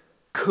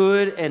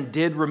could and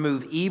did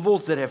remove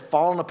evils that have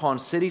fallen upon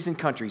cities and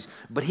countries,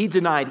 but he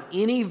denied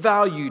any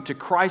value to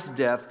Christ's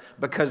death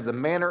because the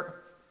manner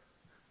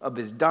of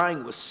his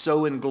dying was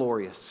so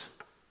inglorious,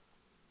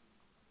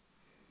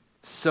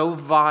 so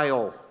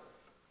vile,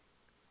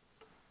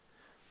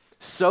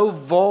 so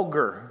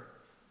vulgar,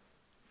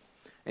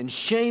 and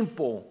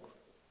shameful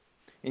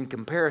in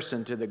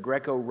comparison to the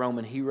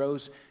Greco-Roman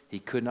heroes. He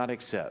could not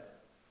accept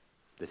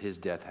that his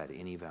death had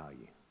any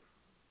value.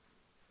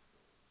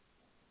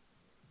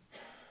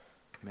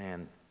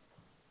 Man,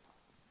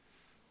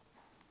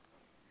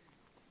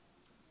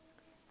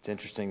 it's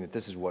interesting that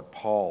this is what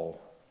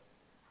Paul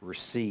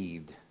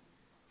received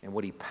and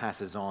what he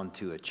passes on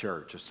to a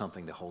church of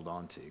something to hold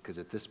on to, because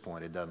at this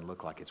point it doesn't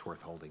look like it's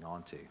worth holding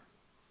on to.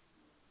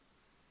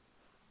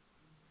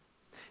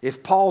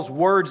 If Paul's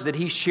words that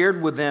he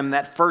shared with them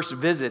that first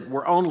visit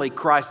were only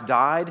Christ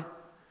died,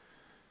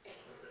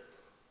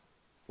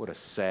 what a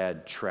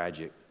sad,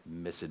 tragic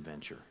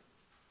misadventure.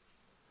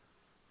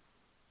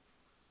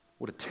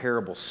 What a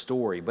terrible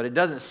story. But it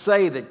doesn't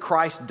say that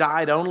Christ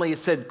died only. It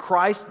said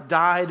Christ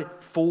died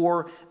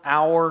for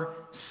our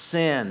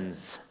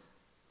sins.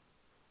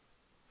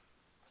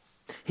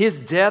 His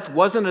death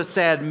wasn't a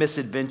sad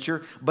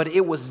misadventure, but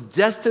it was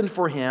destined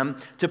for him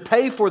to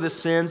pay for the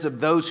sins of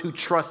those who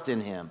trust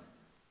in him.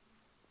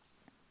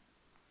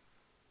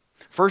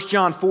 1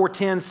 John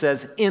 4:10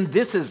 says, "In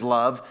this is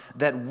love,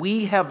 that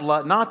we have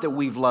loved, not that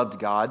we've loved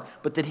God,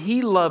 but that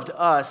He loved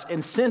us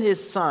and sent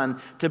His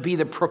Son to be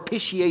the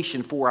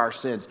propitiation for our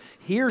sins."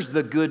 Here's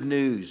the good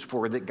news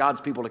for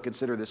God's people to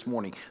consider this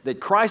morning.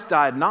 That Christ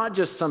died not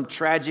just some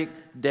tragic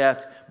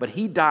death, but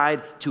He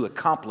died to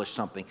accomplish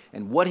something.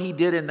 And what He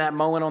did in that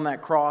moment on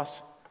that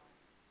cross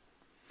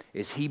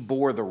is He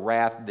bore the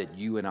wrath that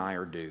you and I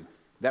are due.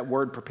 That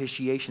word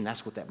propitiation,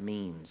 that's what that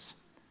means.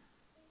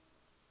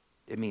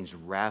 It means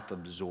wrath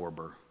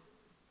absorber.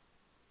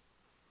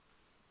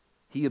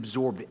 He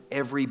absorbed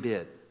every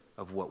bit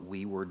of what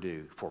we were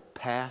due for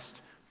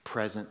past,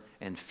 present,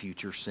 and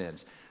future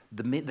sins.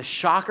 The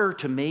shocker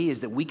to me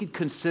is that we could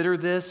consider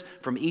this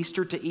from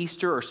Easter to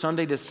Easter or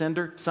Sunday to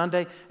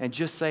Sunday and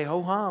just say,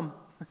 ho hum,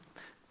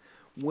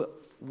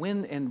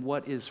 when and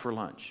what is for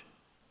lunch?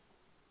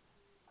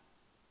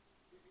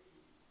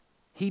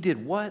 He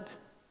did what?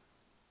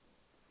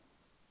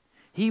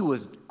 He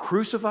was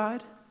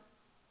crucified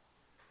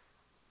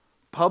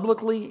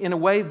publicly in a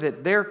way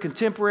that their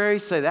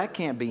contemporaries say that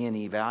can't be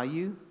any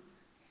value.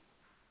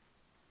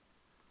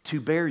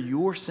 To bear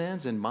your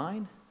sins and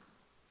mine?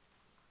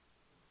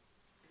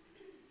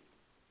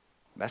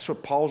 That's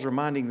what Paul's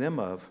reminding them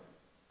of.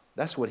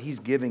 That's what he's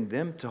giving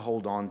them to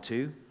hold on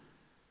to.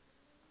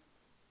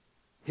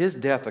 His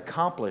death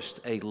accomplished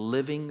a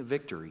living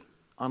victory,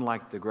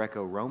 unlike the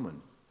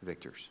Greco-Roman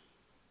victors.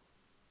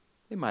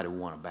 They might have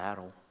won a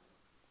battle,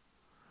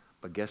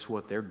 but guess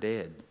what? They're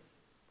dead.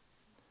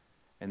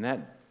 And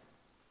that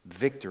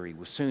victory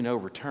was soon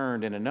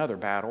overturned in another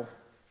battle.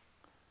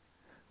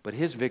 But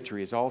his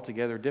victory is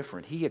altogether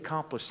different. He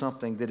accomplished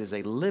something that is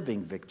a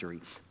living victory,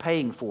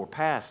 paying for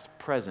past,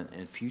 present,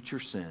 and future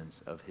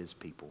sins of his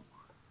people.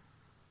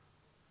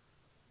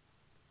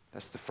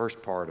 That's the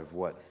first part of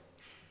what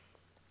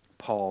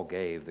Paul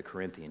gave the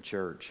Corinthian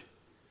church.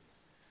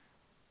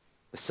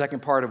 The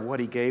second part of what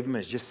he gave them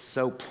is just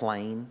so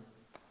plain.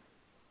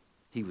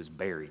 He was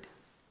buried.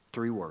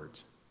 3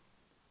 words.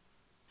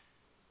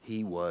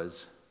 He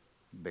was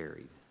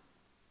buried.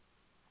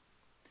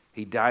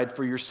 He died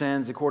for your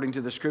sins according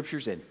to the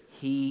Scriptures, and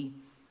he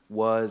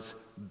was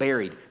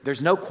buried.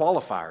 There's no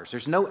qualifiers.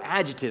 There's no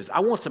adjectives.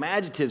 I want some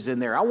adjectives in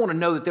there. I want to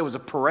know that there was a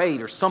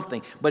parade or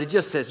something, but it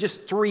just says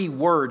just 3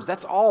 words.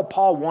 That's all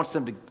Paul wants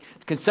them to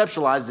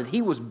conceptualize, that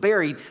he was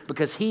buried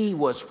because he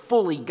was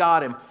fully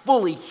God and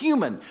fully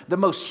human, the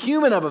most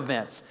human of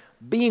events,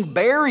 being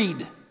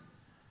buried.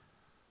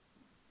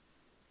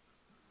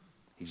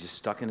 He's just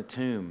stuck in a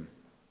tomb.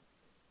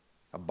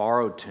 A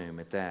borrowed tomb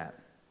at that.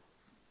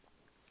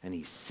 And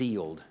he's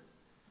sealed.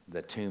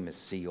 The tomb is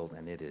sealed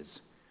and it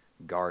is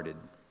guarded.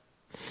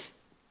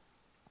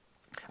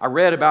 I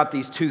read about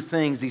these 2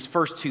 things, these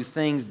first 2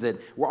 things that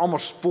were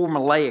almost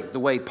formulaic, the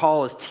way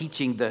Paul is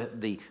teaching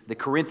the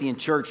Corinthian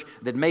church,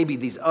 that maybe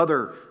these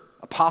other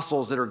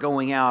apostles that are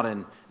going out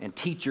and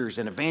teachers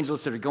and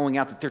evangelists that are going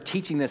out, that they're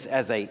teaching this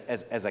as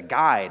a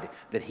guide,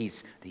 that he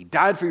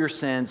died for your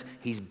sins,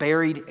 he's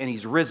buried, and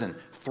he's risen.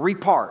 3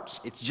 parts.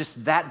 It's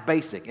just that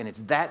basic, and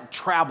it's that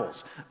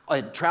travels.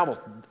 It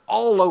travels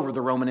all over the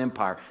Roman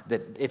Empire.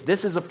 That if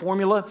this is a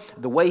formula,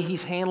 the way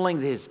he's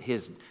handling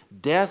his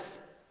death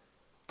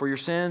for your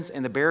sins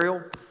and the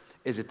burial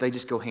is that they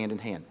just go hand in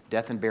hand.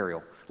 Death and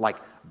burial. Like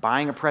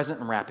buying a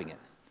present and wrapping it.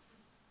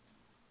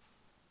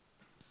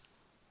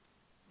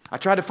 I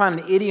tried to find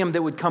an idiom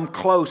that would come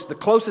close. The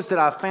closest that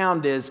I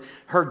found is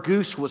her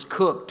goose was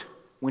cooked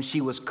when she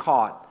was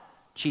caught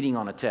cheating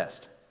on a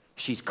test.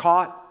 She's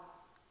caught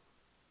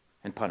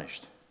and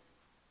punished.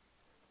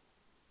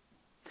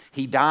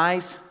 He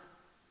dies,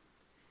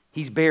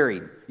 he's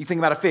buried. You think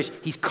about a fish,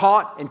 he's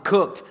caught and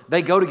cooked.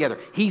 They go together.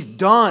 He's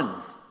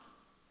done.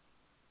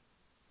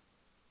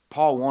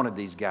 Paul wanted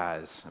these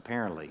guys,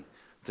 apparently,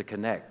 to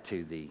connect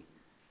to the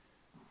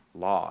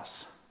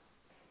loss,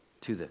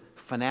 to the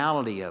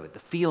finality of it, the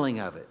feeling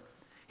of it.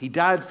 He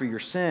died for your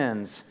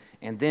sins,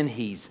 and then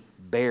he's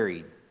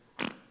buried.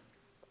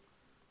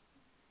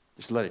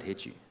 Just let it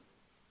hit you.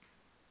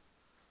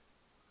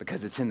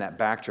 Because it's in that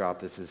backdrop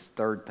that this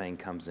 3rd thing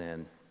comes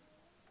in,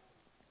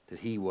 that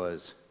he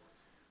was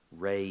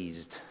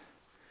raised.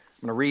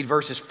 I'm going to read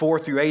verses 4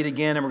 through 8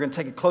 again, and we're going to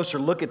take a closer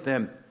look at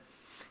them.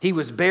 He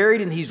was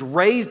buried and he's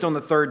raised on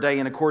the 3rd day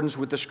in accordance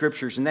with the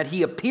Scriptures, and that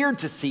he appeared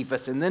to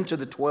Cephas and then to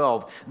the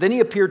 12. Then he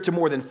appeared to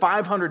more than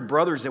 500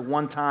 brothers at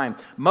one time,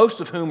 most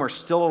of whom are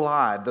still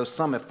alive, though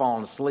some have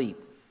fallen asleep.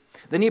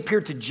 Then he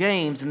appeared to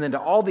James and then to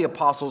all the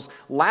apostles.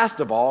 Last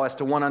of all, as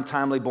to one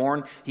untimely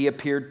born, he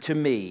appeared to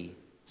me.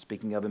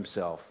 Speaking of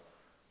himself,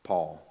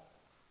 Paul.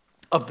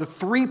 Of the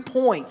 3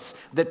 points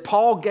that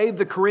Paul gave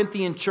the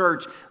Corinthian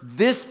church,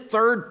 this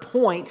third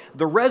point,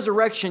 the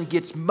resurrection,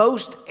 gets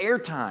most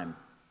airtime.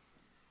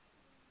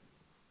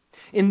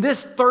 In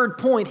this third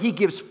point, he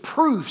gives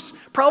proofs,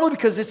 probably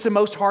because it's the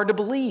most hard to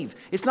believe.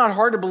 It's not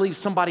hard to believe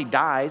somebody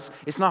dies.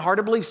 It's not hard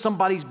to believe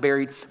somebody's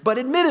buried. But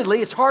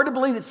admittedly, it's hard to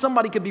believe that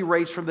somebody could be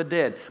raised from the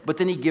dead. But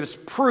then he gives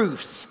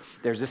proofs.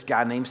 There's this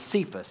guy named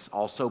Cephas,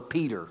 also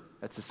Peter.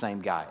 That's the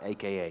same guy,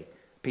 a.k.a.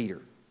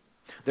 Peter.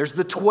 There's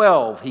the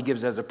 12 he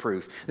gives as a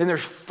proof. Then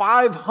there's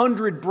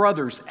 500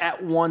 brothers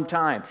at one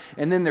time.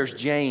 And then there's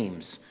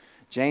James.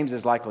 James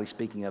is likely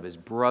speaking of his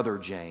brother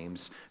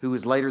James, who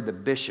was later the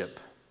bishop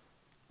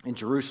in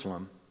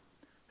Jerusalem,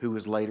 who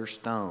was later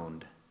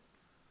stoned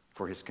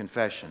for his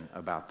confession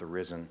about the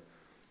risen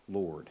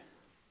Lord.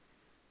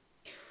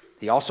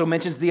 He also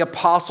mentions the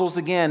apostles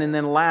again, and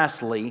then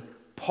lastly,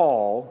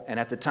 Paul, and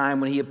at the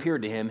time when he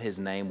appeared to him, his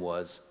name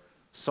was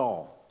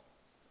Saul.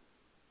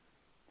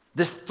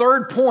 This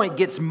third point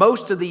gets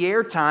most of the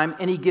airtime,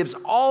 and he gives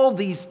all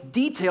these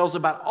details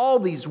about all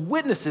these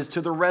witnesses to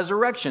the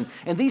resurrection.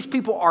 And these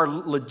people are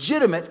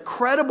legitimate,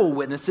 credible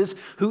witnesses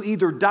who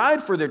either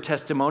died for their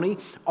testimony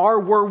or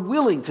were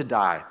willing to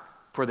die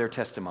for their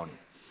testimony.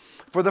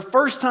 For the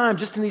first time,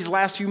 just in these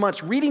last few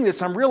months, reading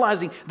this, I'm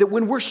realizing that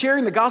when we're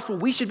sharing the gospel,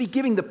 we should be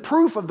giving the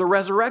proof of the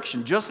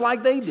resurrection, just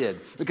like they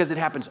did, because it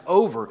happens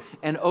over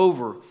and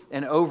over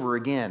and over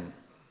again.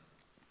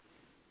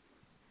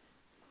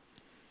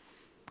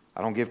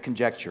 I don't give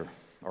conjecture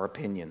or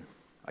opinion.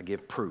 I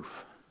give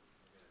proof.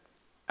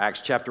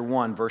 Acts chapter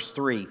 1, verse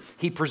 3.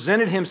 He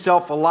presented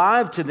himself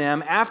alive to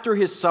them after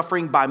his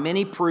suffering by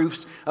many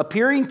proofs,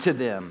 appearing to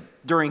them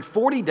during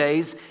 40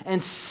 days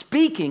and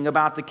speaking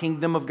about the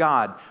kingdom of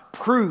God.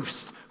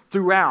 Proofs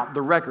throughout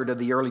the record of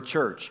the early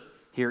church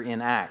here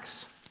in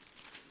Acts.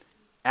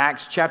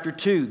 Acts chapter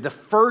 2, the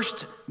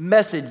first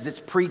message that's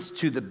preached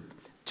to the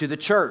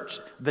church,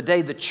 the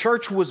day the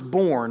church was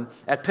born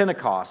at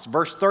Pentecost.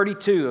 Verse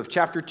 32 of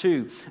chapter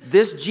 2,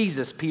 this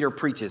Jesus, Peter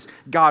preaches,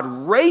 God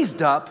raised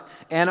up,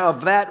 and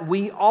of that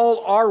we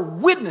all are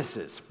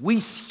witnesses. We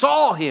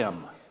saw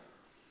him.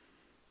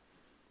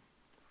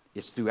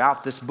 It's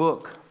throughout this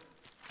book.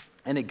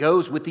 And it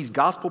goes with these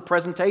gospel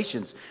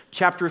presentations.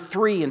 Chapter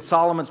 3 in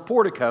Solomon's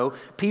portico,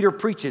 Peter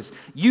preaches,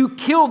 you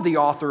killed the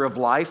author of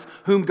life,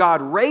 whom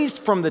God raised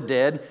from the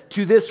dead.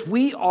 To this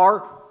we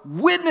are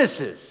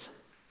witnesses.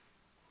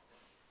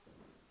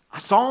 I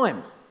saw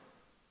him.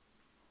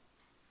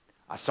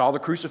 I saw the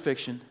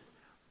crucifixion,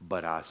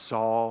 but I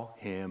saw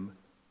him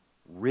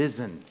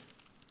risen.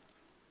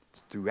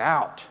 It's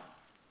throughout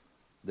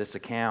this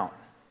account.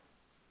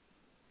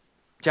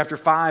 Chapter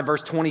 5,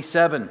 verse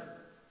 27.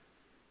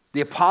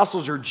 The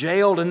apostles are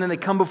jailed, and then they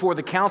come before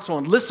the council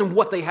and listen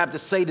what they have to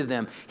say to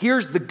them.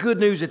 Here's the good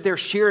news that they're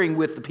sharing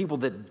with the people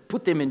that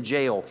put them in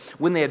jail.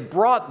 When they had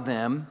brought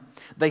them,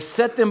 they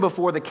set them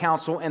before the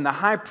council, and the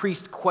high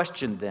priest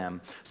questioned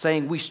them,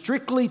 saying, we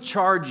strictly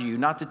charge you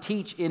not to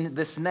teach in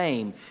this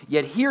name,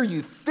 yet here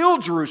you fill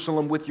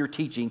Jerusalem with your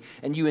teaching,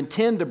 and you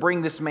intend to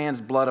bring this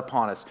man's blood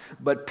upon us.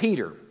 But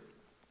Peter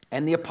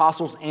and the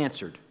apostles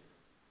answered,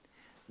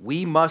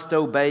 we must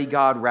obey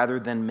God rather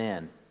than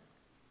men.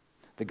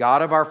 The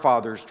God of our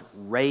fathers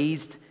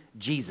raised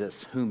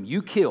Jesus, whom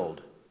you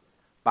killed,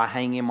 by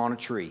hanging him on a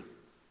tree.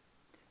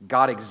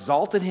 God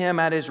exalted him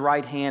at his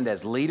right hand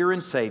as leader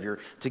and savior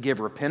to give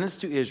repentance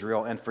to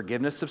Israel and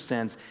forgiveness of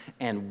sins,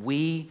 and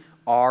we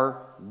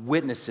are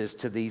witnesses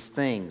to these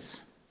things.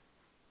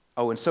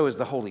 Oh, and so is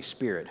the Holy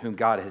Spirit, whom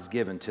God has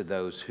given to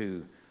those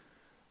who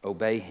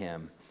obey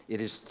him.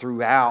 It is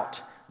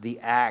throughout the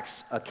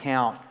Acts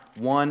account,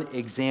 one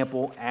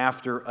example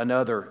after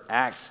another.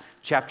 Acts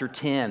chapter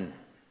 10.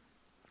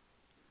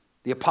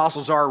 The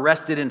apostles are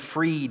arrested and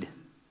freed.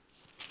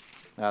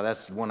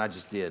 That's the one I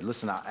just did.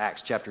 Listen to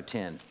Acts chapter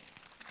 10.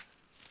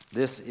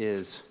 This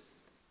is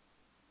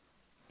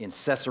in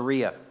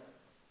Caesarea.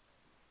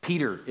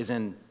 Peter is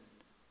in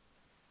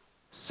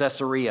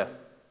Caesarea.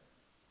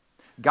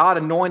 God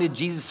anointed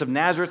Jesus of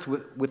Nazareth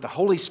with the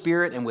Holy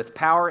Spirit and with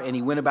power, and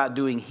he went about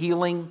doing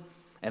healing,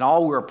 and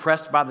all were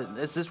oppressed by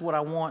this is what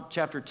I want,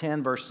 chapter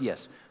 10, verse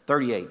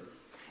 38.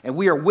 And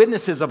we are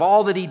witnesses of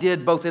all that he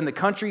did, both in the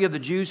country of the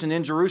Jews and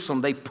in Jerusalem.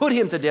 They put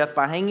him to death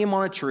by hanging him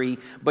on a tree,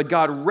 but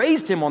God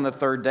raised him on the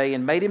third day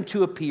and made him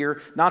to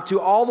appear, not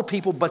to all the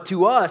people, but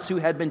to us who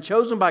had been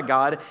chosen by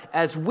God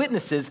as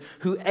witnesses,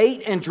 who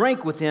ate and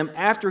drank with him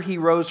after he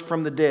rose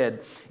from the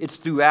dead. It's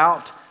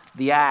throughout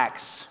the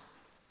Acts.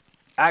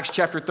 Acts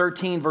chapter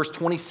 13, verse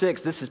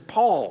 26. This is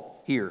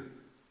Paul here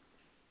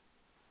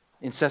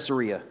in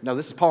Caesarea. No,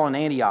 this is Paul in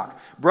Antioch.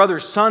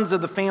 Brothers, sons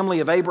of the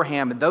family of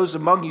Abraham, and those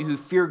among you who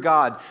fear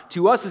God,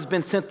 to us has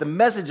been sent the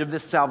message of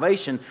this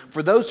salvation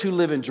for those who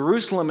live in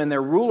Jerusalem and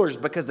their rulers,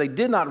 because they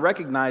did not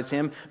recognize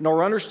him,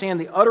 nor understand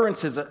the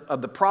utterances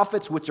of the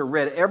prophets which are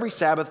read every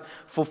Sabbath,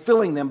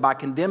 fulfilling them by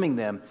condemning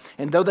them.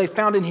 And though they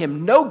found in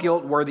him no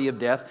guilt worthy of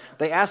death,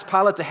 they asked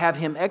Pilate to have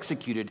him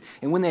executed.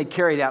 And when they had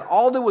carried out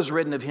all that was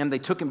written of him, they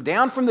took him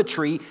down from the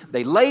tree,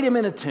 they laid him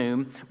in a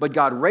tomb, but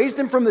God raised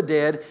him from the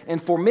dead, and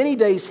for many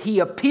days he he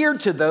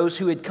appeared to those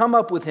who had come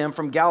up with him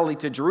from Galilee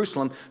to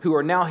Jerusalem, who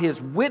are now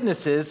his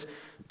witnesses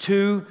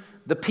to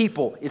the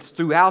people. It's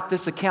throughout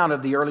this account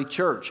of the early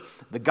church.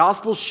 The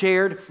gospel's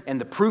shared and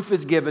the proof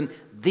is given.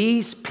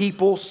 These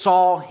people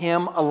saw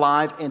him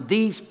alive, and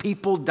these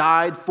people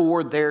died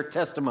for their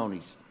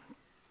testimonies.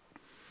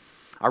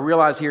 I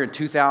realize here in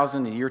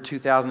 2000, in the year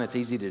 2000, it's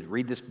easy to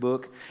read this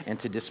book and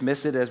to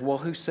dismiss it as, well,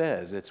 who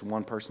says it's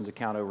one person's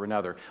account over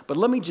another? But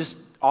let me just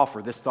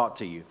offer this thought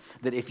to you,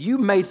 that if you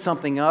made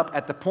something up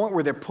at the point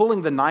where they're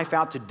pulling the knife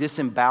out to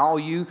disembowel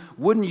you,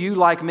 wouldn't you,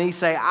 like me,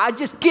 say, I'm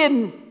just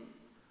kidding?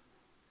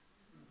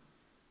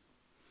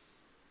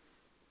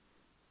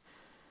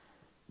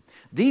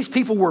 These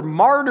people were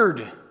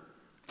martyred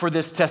for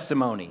this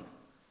testimony.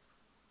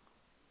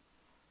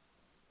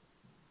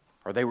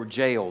 Or they were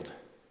jailed,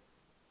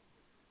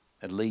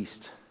 at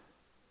least.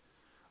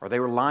 Or they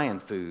were lion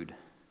food.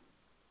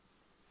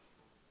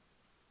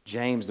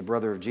 James, the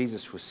brother of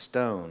Jesus, was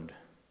stoned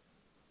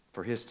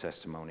for his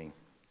testimony.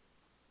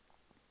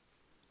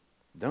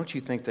 Don't you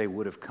think they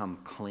would have come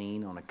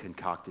clean on a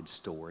concocted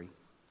story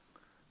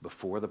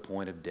before the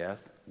point of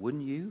death?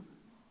 Wouldn't you?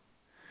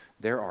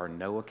 There are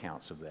no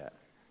accounts of that.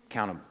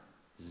 Count them.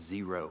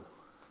 Zero.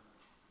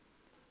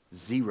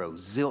 Zero.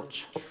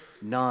 Zilch.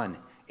 None.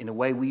 In the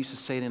way we used to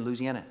say it in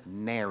Louisiana,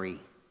 nary.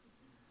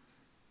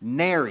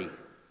 Nary.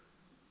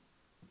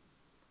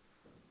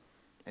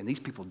 And these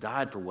people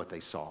died for what they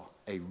saw.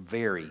 A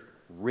very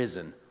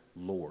risen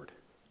Lord.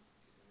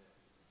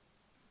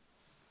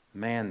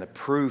 Man, the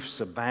proofs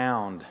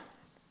abound.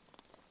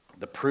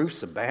 The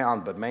proofs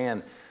abound, but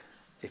man,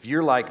 if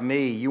you're like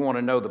me, you want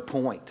to know the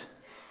point.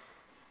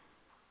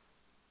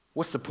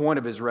 What's the point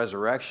of his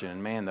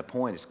resurrection? Man, the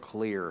point is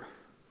clear.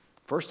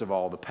 First of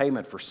all, the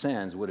payment for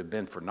sins would have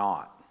been for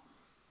naught.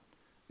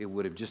 It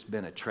would have just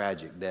been a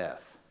tragic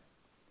death.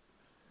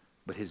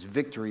 But his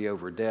victory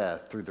over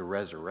death through the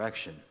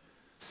resurrection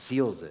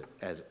seals it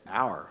as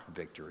our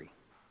victory.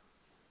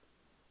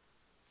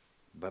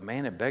 But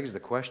man, it begs the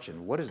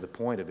question, what is the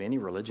point of any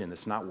religion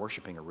that's not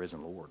worshiping a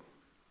risen Lord?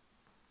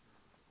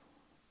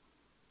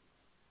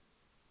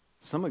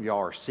 Some of y'all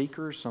are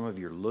seekers. Some of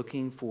you are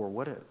looking for,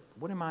 what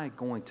am I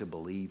going to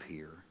believe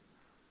here?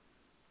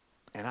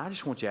 And I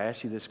just want you to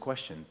ask you this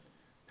question.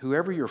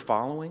 Whoever you're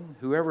following,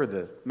 whoever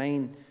the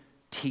main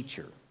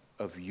teacher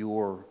of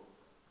your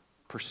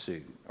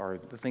pursuit or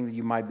the thing that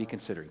you might be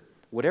considering,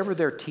 whatever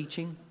they're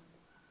teaching,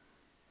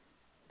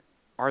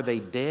 are they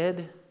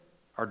dead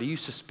or do you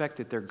suspect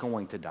that they're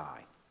going to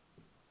die?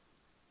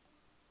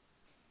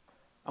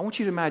 I want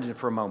you to imagine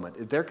for a moment,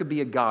 if there could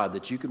be a God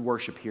that you could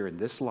worship here in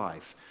this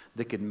life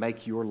that could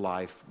make your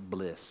life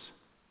bliss.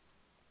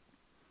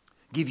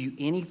 Give you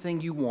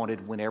anything you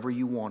wanted whenever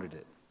you wanted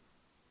it.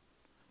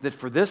 That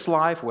for this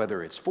life,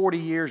 whether it's 40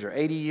 years or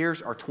 80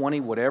 years or 20,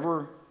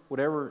 whatever,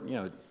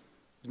 there's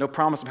no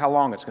promise of how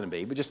long it's going to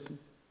be, but just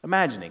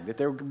imagining that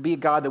there would be a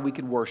God that we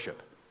could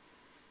worship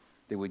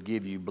that would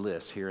give you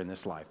bliss here in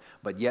this life.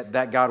 But yet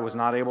that God was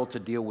not able to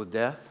deal with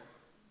death.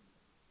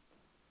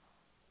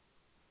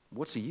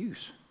 What's the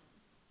use?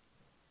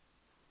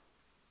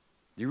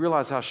 Do you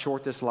realize how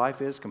short this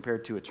life is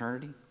compared to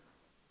eternity?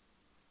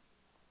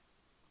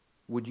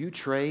 Would you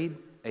trade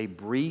a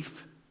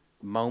brief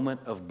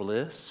moment of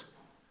bliss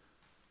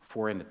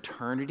for an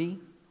eternity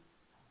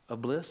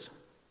of bliss?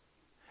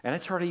 And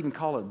it's hard to even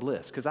call it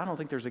bliss, because I don't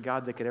think there's a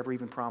God that could ever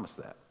even promise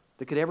that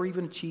could ever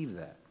even achieve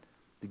that,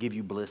 to give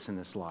you bliss in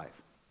this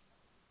life.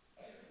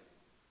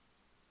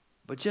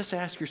 But just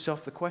ask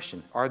yourself the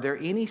question, are there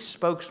any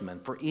spokesmen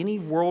for any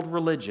world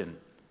religion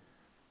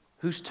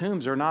whose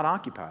tombs are not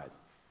occupied?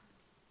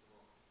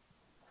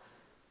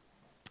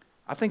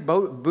 I think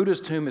Buddha's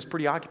tomb is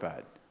pretty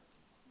occupied.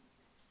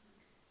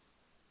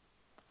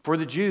 For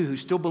the Jew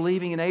who's still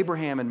believing in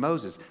Abraham and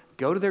Moses,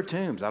 go to their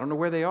tombs. I don't know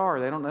where they are.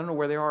 I don't know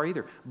where they are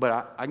either.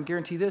 But I can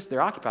guarantee this,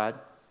 they're occupied.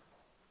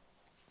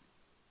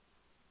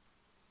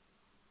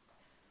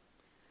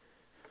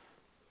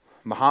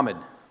 Muhammad,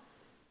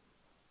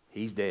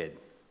 he's dead.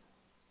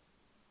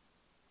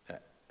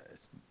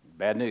 It's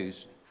bad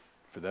news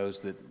for those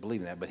that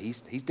believe in that, but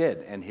he's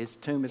dead, and his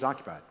tomb is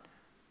occupied.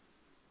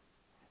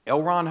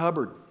 L. Ron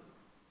Hubbard,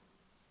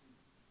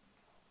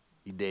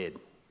 he's dead.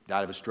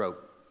 Died of a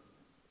stroke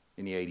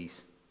in the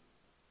 80s.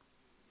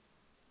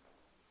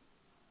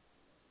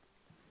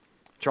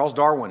 Charles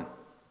Darwin,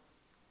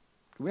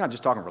 we're not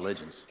just talking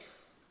religions.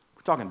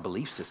 We're talking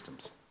belief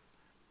systems.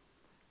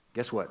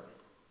 Guess what?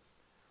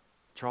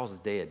 Charles is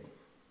dead.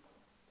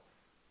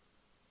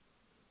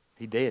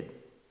 He's dead.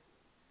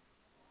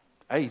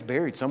 Hey, he's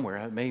buried somewhere.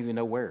 I may even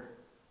know where.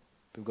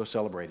 People go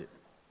celebrate it.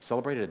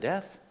 Celebrated a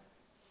death?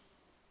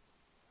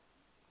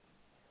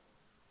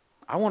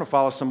 I want to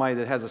follow somebody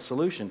that has a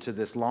solution to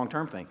this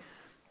long-term thing,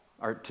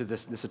 or to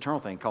this eternal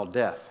thing called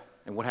death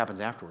and what happens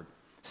afterward.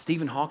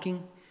 Stephen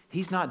Hawking,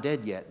 he's not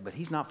dead yet, but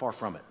he's not far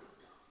from it.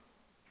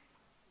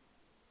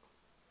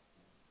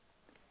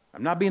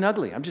 I'm not being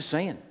ugly. I'm just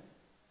saying.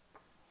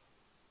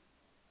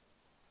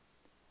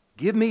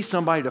 Give me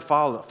somebody to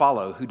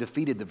follow who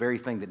defeated the very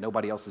thing that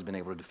nobody else has been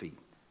able to defeat,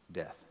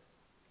 death.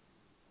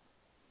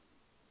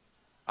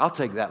 I'll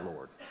take that,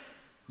 Lord.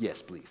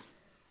 Yes, please.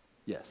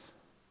 Yes.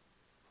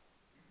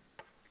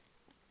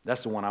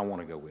 That's the one I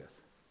want to go with.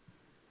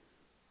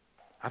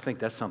 I think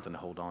that's something to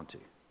hold on to.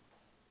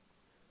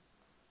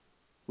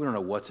 We don't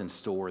know what's in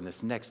store in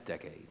this next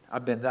decade.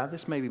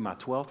 This may be my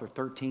 12th or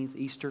 13th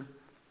Easter.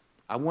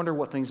 I wonder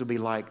what things will be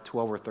like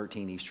 12 or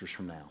 13 Easters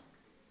from now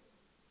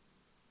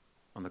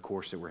on the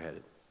course that we're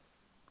headed.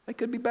 They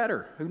could be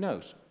better. Who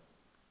knows?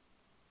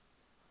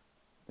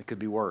 It could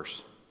be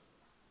worse.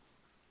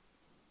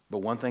 But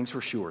one thing's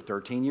for sure,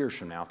 13 years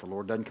from now, if the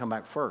Lord doesn't come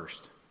back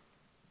first,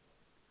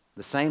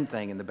 the same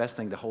thing and the best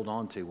thing to hold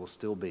on to will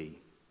still be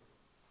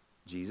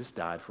Jesus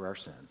died for our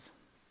sins.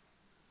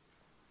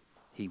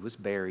 He was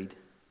buried,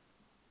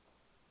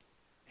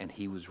 and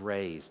he was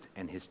raised,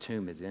 and his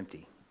tomb is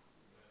empty.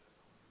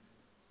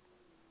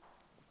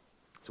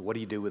 So what do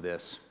you do with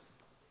this?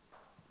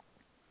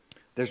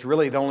 There's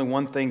really the only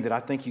one thing that I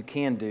think you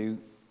can do.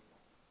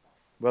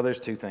 Well, there's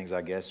two things,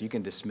 I guess. You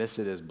can dismiss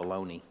it as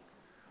baloney.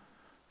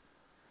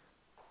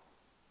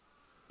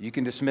 You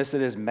can dismiss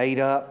it as made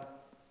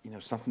up,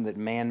 something that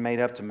man made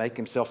up to make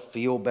himself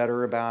feel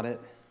better about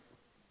it.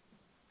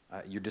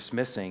 You're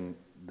dismissing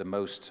the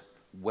most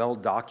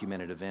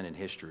well-documented event in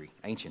history,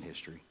 ancient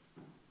history,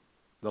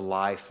 the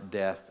life,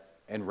 death,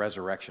 and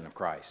resurrection of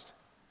Christ.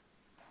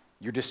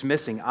 You're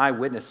dismissing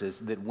eyewitnesses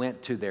that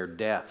went to their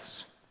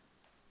deaths,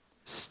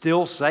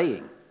 still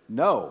saying,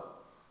 no,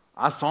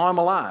 I saw him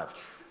alive.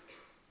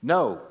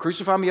 No,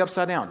 crucify me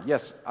upside down.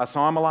 Yes, I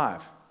saw him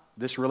alive.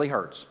 This really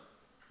hurts,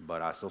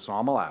 but I still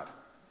saw him alive.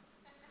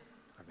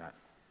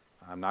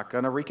 I'm not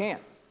going to recant.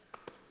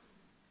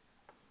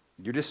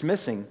 You're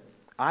dismissing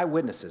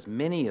eyewitnesses,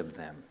 many of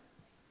them,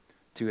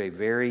 to a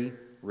very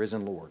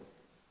risen Lord.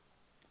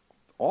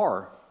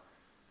 Or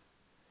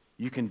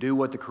you can do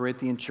what the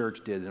Corinthian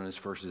church did on his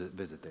first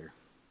visit there.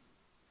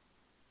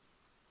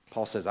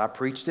 Paul says, I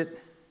preached it,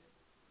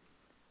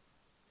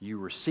 you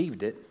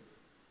received it,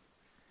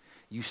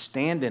 you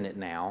stand in it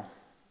now,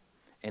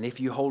 and if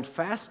you hold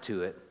fast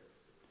to it,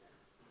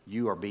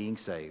 you are being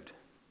saved.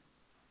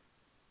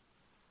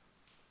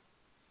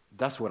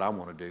 That's what I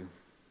want to do.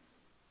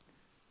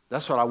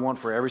 That's what I want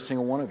for every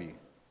single one of you.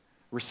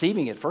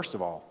 Receiving it, first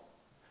of all.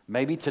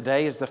 Maybe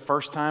today is the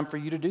first time for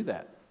you to do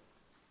that.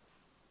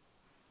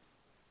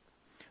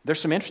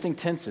 There's some interesting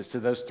tenses to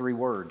those three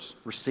words: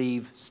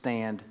 receive,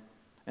 stand,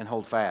 and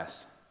hold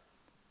fast.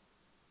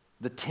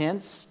 The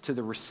tense to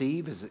the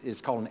receive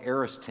is called an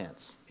aorist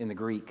tense in the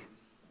Greek.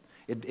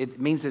 It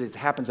means that it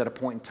happens at a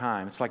point in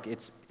time. It's like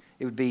it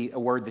would be a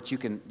word that you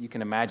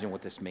can imagine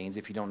what this means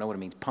if you don't know what it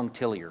means.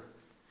 Punctiliar.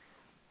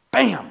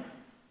 Bam!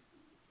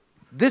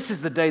 This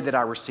is the day that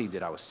I received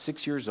it. I was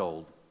 6 years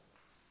old.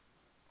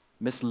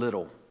 Miss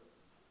Little,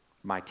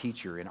 my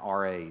teacher in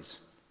RAs,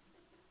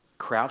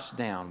 crouched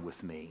down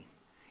with me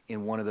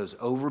in one of those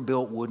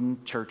overbuilt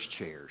wooden church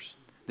chairs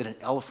that an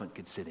elephant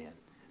could sit in,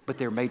 but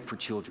they're made for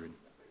children.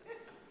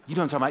 You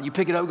know what I'm talking about? You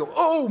pick it up and go,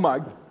 oh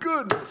my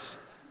goodness.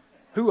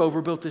 Who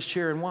overbuilt this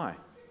chair and why?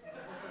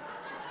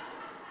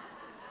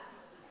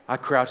 I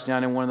crouched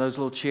down in one of those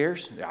little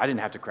chairs. I didn't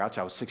have to crouch.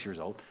 I was 6 years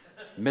old.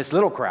 Miss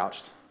Little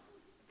crouched.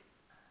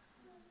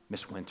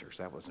 Miss Winters,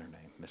 that was her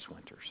name, Miss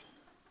Winters.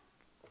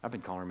 I've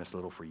been calling her Miss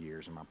Little for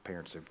years, and my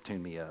parents have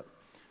tuned me up.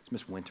 It's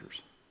Miss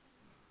Winters.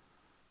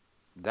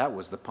 That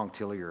was the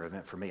punctiliar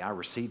event for me. I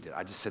received it.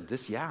 I just said,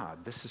 this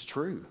is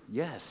true.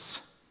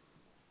 Yes.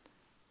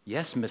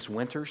 Yes, Miss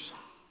Winters.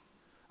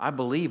 I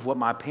believe what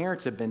my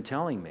parents have been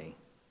telling me.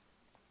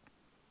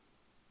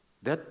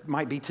 That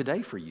might be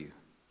today for you.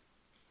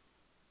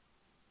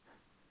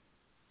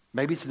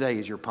 Maybe today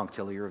is your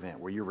punctiliar event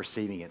where you're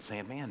receiving it,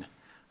 saying, man,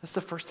 that's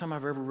the first time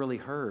I've ever really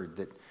heard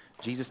that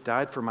Jesus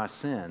died for my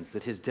sins,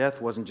 that his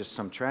death wasn't just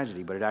some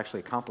tragedy, but it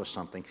actually accomplished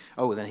something.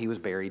 Oh, then he was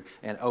buried,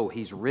 and oh,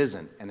 he's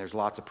risen, and there's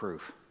lots of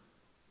proof.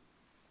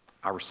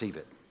 I receive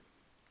it.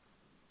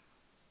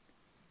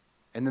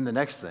 And then the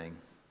next thing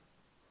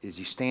is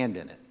you stand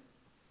in it.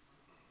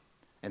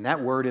 And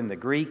that word in the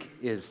Greek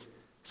it's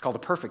called the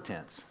perfect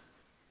tense.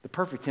 The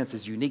perfect tense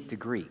is unique to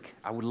Greek.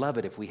 I would love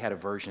it if we had a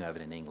version of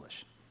it in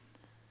English.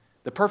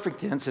 The perfect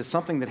tense is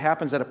something that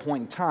happens at a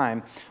point in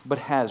time, but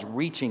has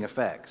reaching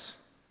effects,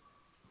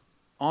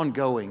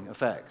 ongoing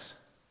effects.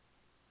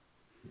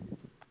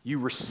 You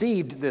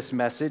received this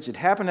message, it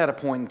happened at a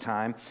point in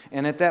time,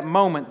 and at that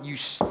moment you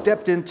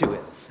stepped into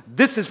it.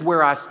 This is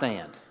where I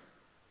stand.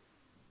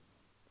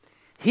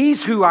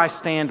 He's who I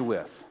stand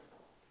with.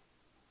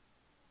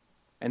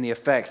 And the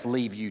effects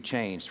leave you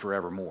changed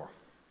forevermore.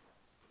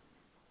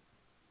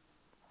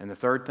 And the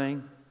third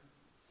thing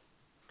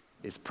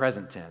is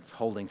present tense,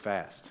 holding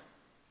fast.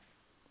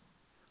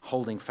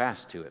 Holding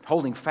fast to it.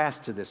 Holding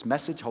fast to this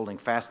message, holding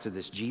fast to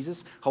this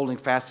Jesus, holding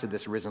fast to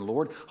this risen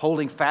Lord,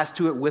 holding fast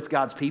to it with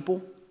God's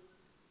people.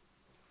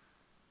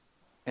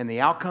 And the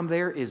outcome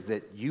there is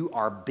that you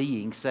are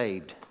being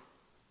saved.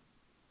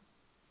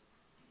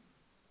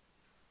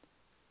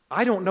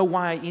 I don't know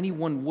why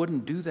anyone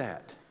wouldn't do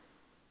that.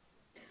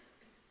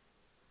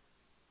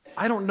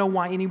 I don't know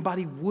why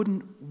anybody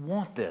wouldn't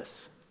want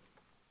this.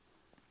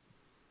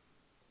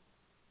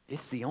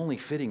 It's the only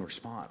fitting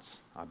response,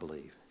 I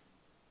believe.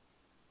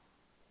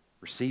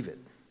 Receive it,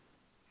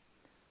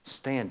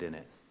 stand in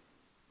it,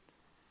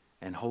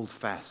 and hold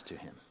fast to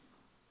Him.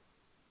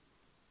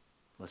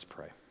 Let's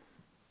pray.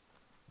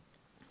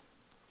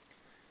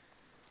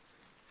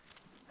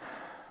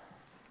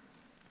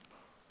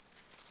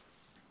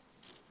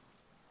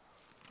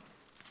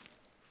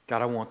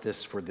 God, I want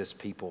this for this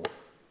people,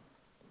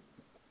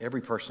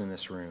 every person in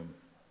this room.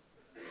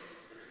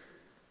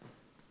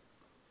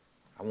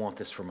 I want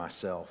this for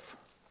myself.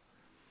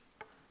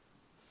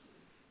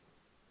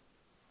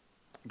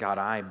 God,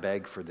 I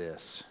beg for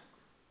this.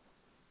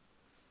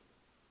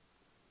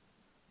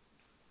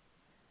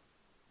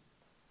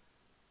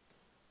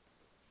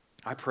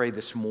 I pray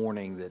this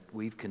morning that what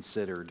we've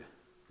considered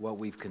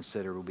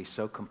will be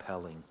so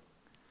compelling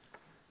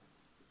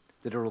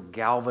that it will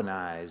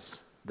galvanize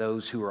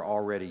those who are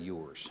already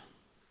yours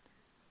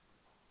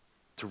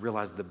to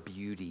realize the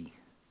beauty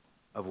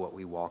of what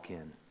we walk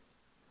in,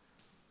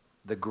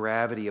 the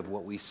gravity of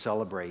what we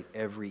celebrate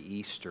every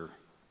Easter,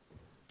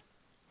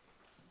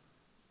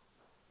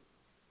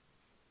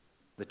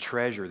 the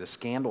treasure, the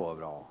scandal of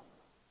it all.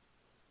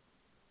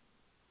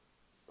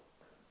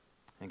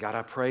 And God,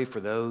 I pray for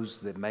those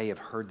that may have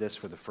heard this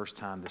for the first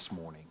time this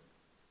morning,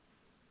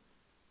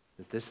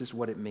 that this is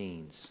what it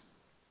means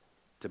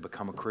to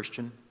become a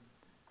Christian.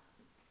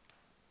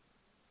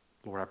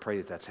 Lord, I pray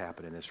that that's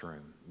happened in this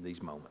room, in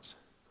these moments.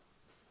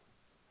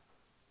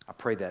 I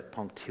pray that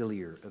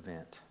punctiliar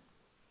event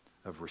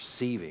of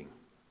receiving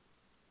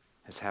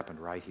has happened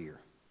right here,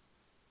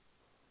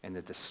 and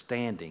that the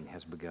standing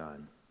has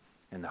begun,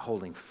 and the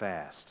holding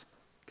fast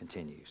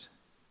continues.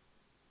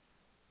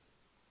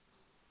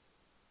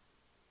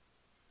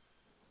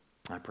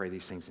 I pray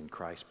these things in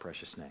Christ's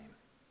precious name.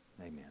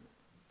 Amen.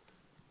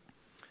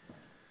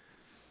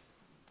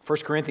 1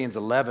 Corinthians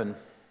 11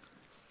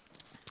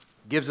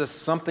 gives us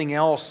something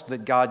else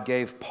that God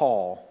gave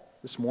Paul.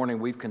 This morning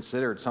we've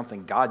considered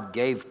something God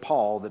gave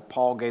Paul that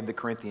Paul gave the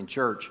Corinthian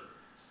church.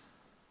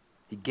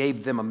 He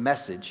gave them a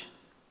message.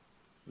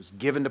 It was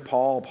given to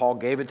Paul. Paul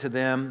gave it to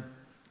them.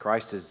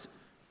 Christ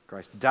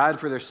died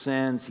for their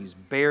sins. He's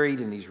buried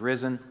and He's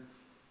risen.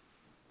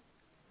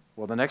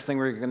 Well, the next thing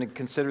we're going to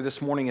consider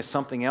this morning is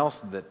something else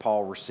that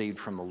Paul received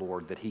from the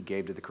Lord that he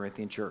gave to the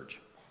Corinthian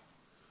church.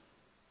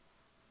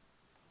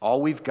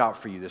 All we've got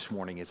for you this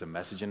morning is a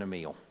message and a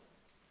meal.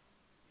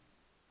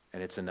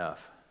 And it's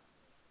enough.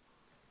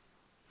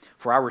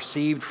 For I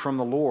received from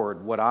the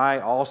Lord what I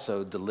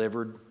also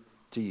delivered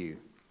to you.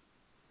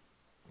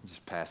 I'm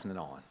just passing it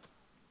on.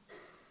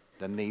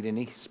 Doesn't need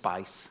any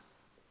spice.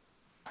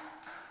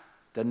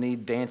 Doesn't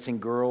need dancing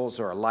girls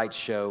or a light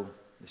show.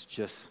 It's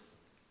just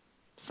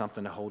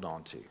something to hold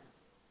on to.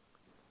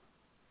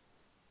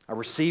 I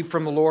received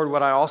from the Lord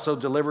what I also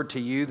delivered to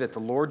you, that the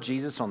Lord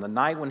Jesus, on the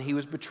night when He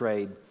was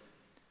betrayed,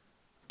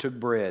 took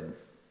bread.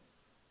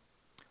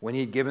 When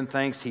He had given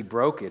thanks, He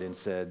broke it and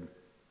said,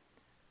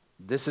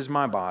 "This is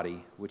my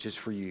body, which is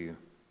for you.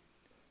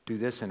 Do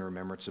this in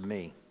remembrance of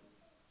me."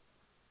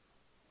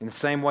 In the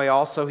same way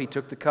also He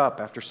took the cup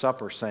after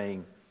supper,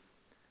 saying,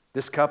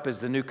 "This cup is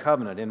the new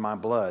covenant in my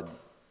blood.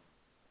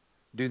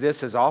 Do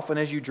this as often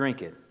as you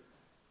drink it,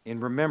 in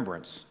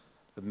remembrance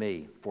of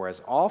me. For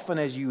as often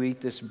as you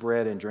eat this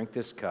bread and drink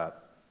this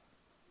cup,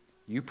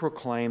 you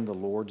proclaim the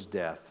Lord's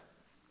death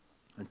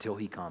until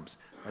He comes."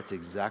 That's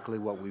exactly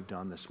what we've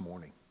done this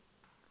morning.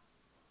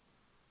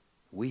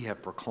 We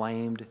have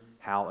proclaimed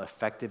how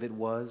effective it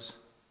was.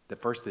 The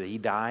first that He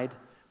died,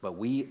 but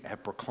we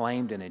have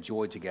proclaimed and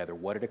enjoyed together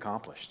what it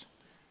accomplished.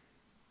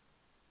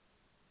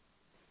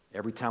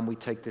 Every time we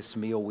take this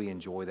meal, we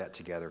enjoy that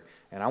together.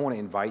 And I want to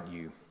invite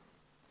you,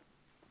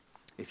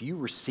 if you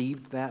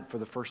received that for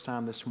the first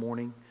time this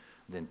morning,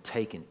 then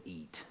take and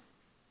eat.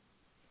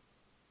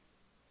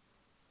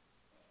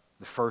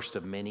 The first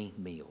of many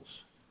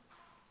meals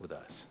with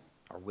us,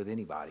 or with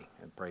anybody,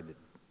 and pray that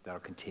that'll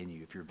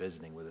continue if you're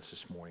visiting with us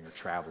this morning or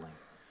traveling.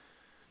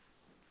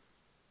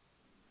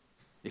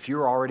 If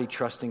you're already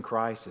trusting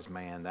Christ as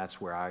man, that's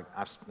where I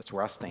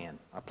stand.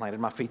 I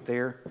planted my feet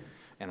there,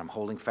 and I'm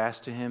holding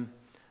fast to Him.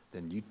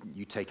 Then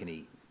you take and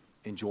eat.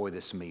 Enjoy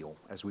this meal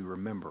as we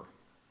remember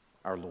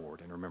our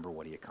Lord and remember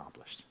what He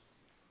accomplished.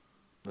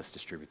 Let's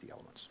distribute the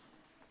elements.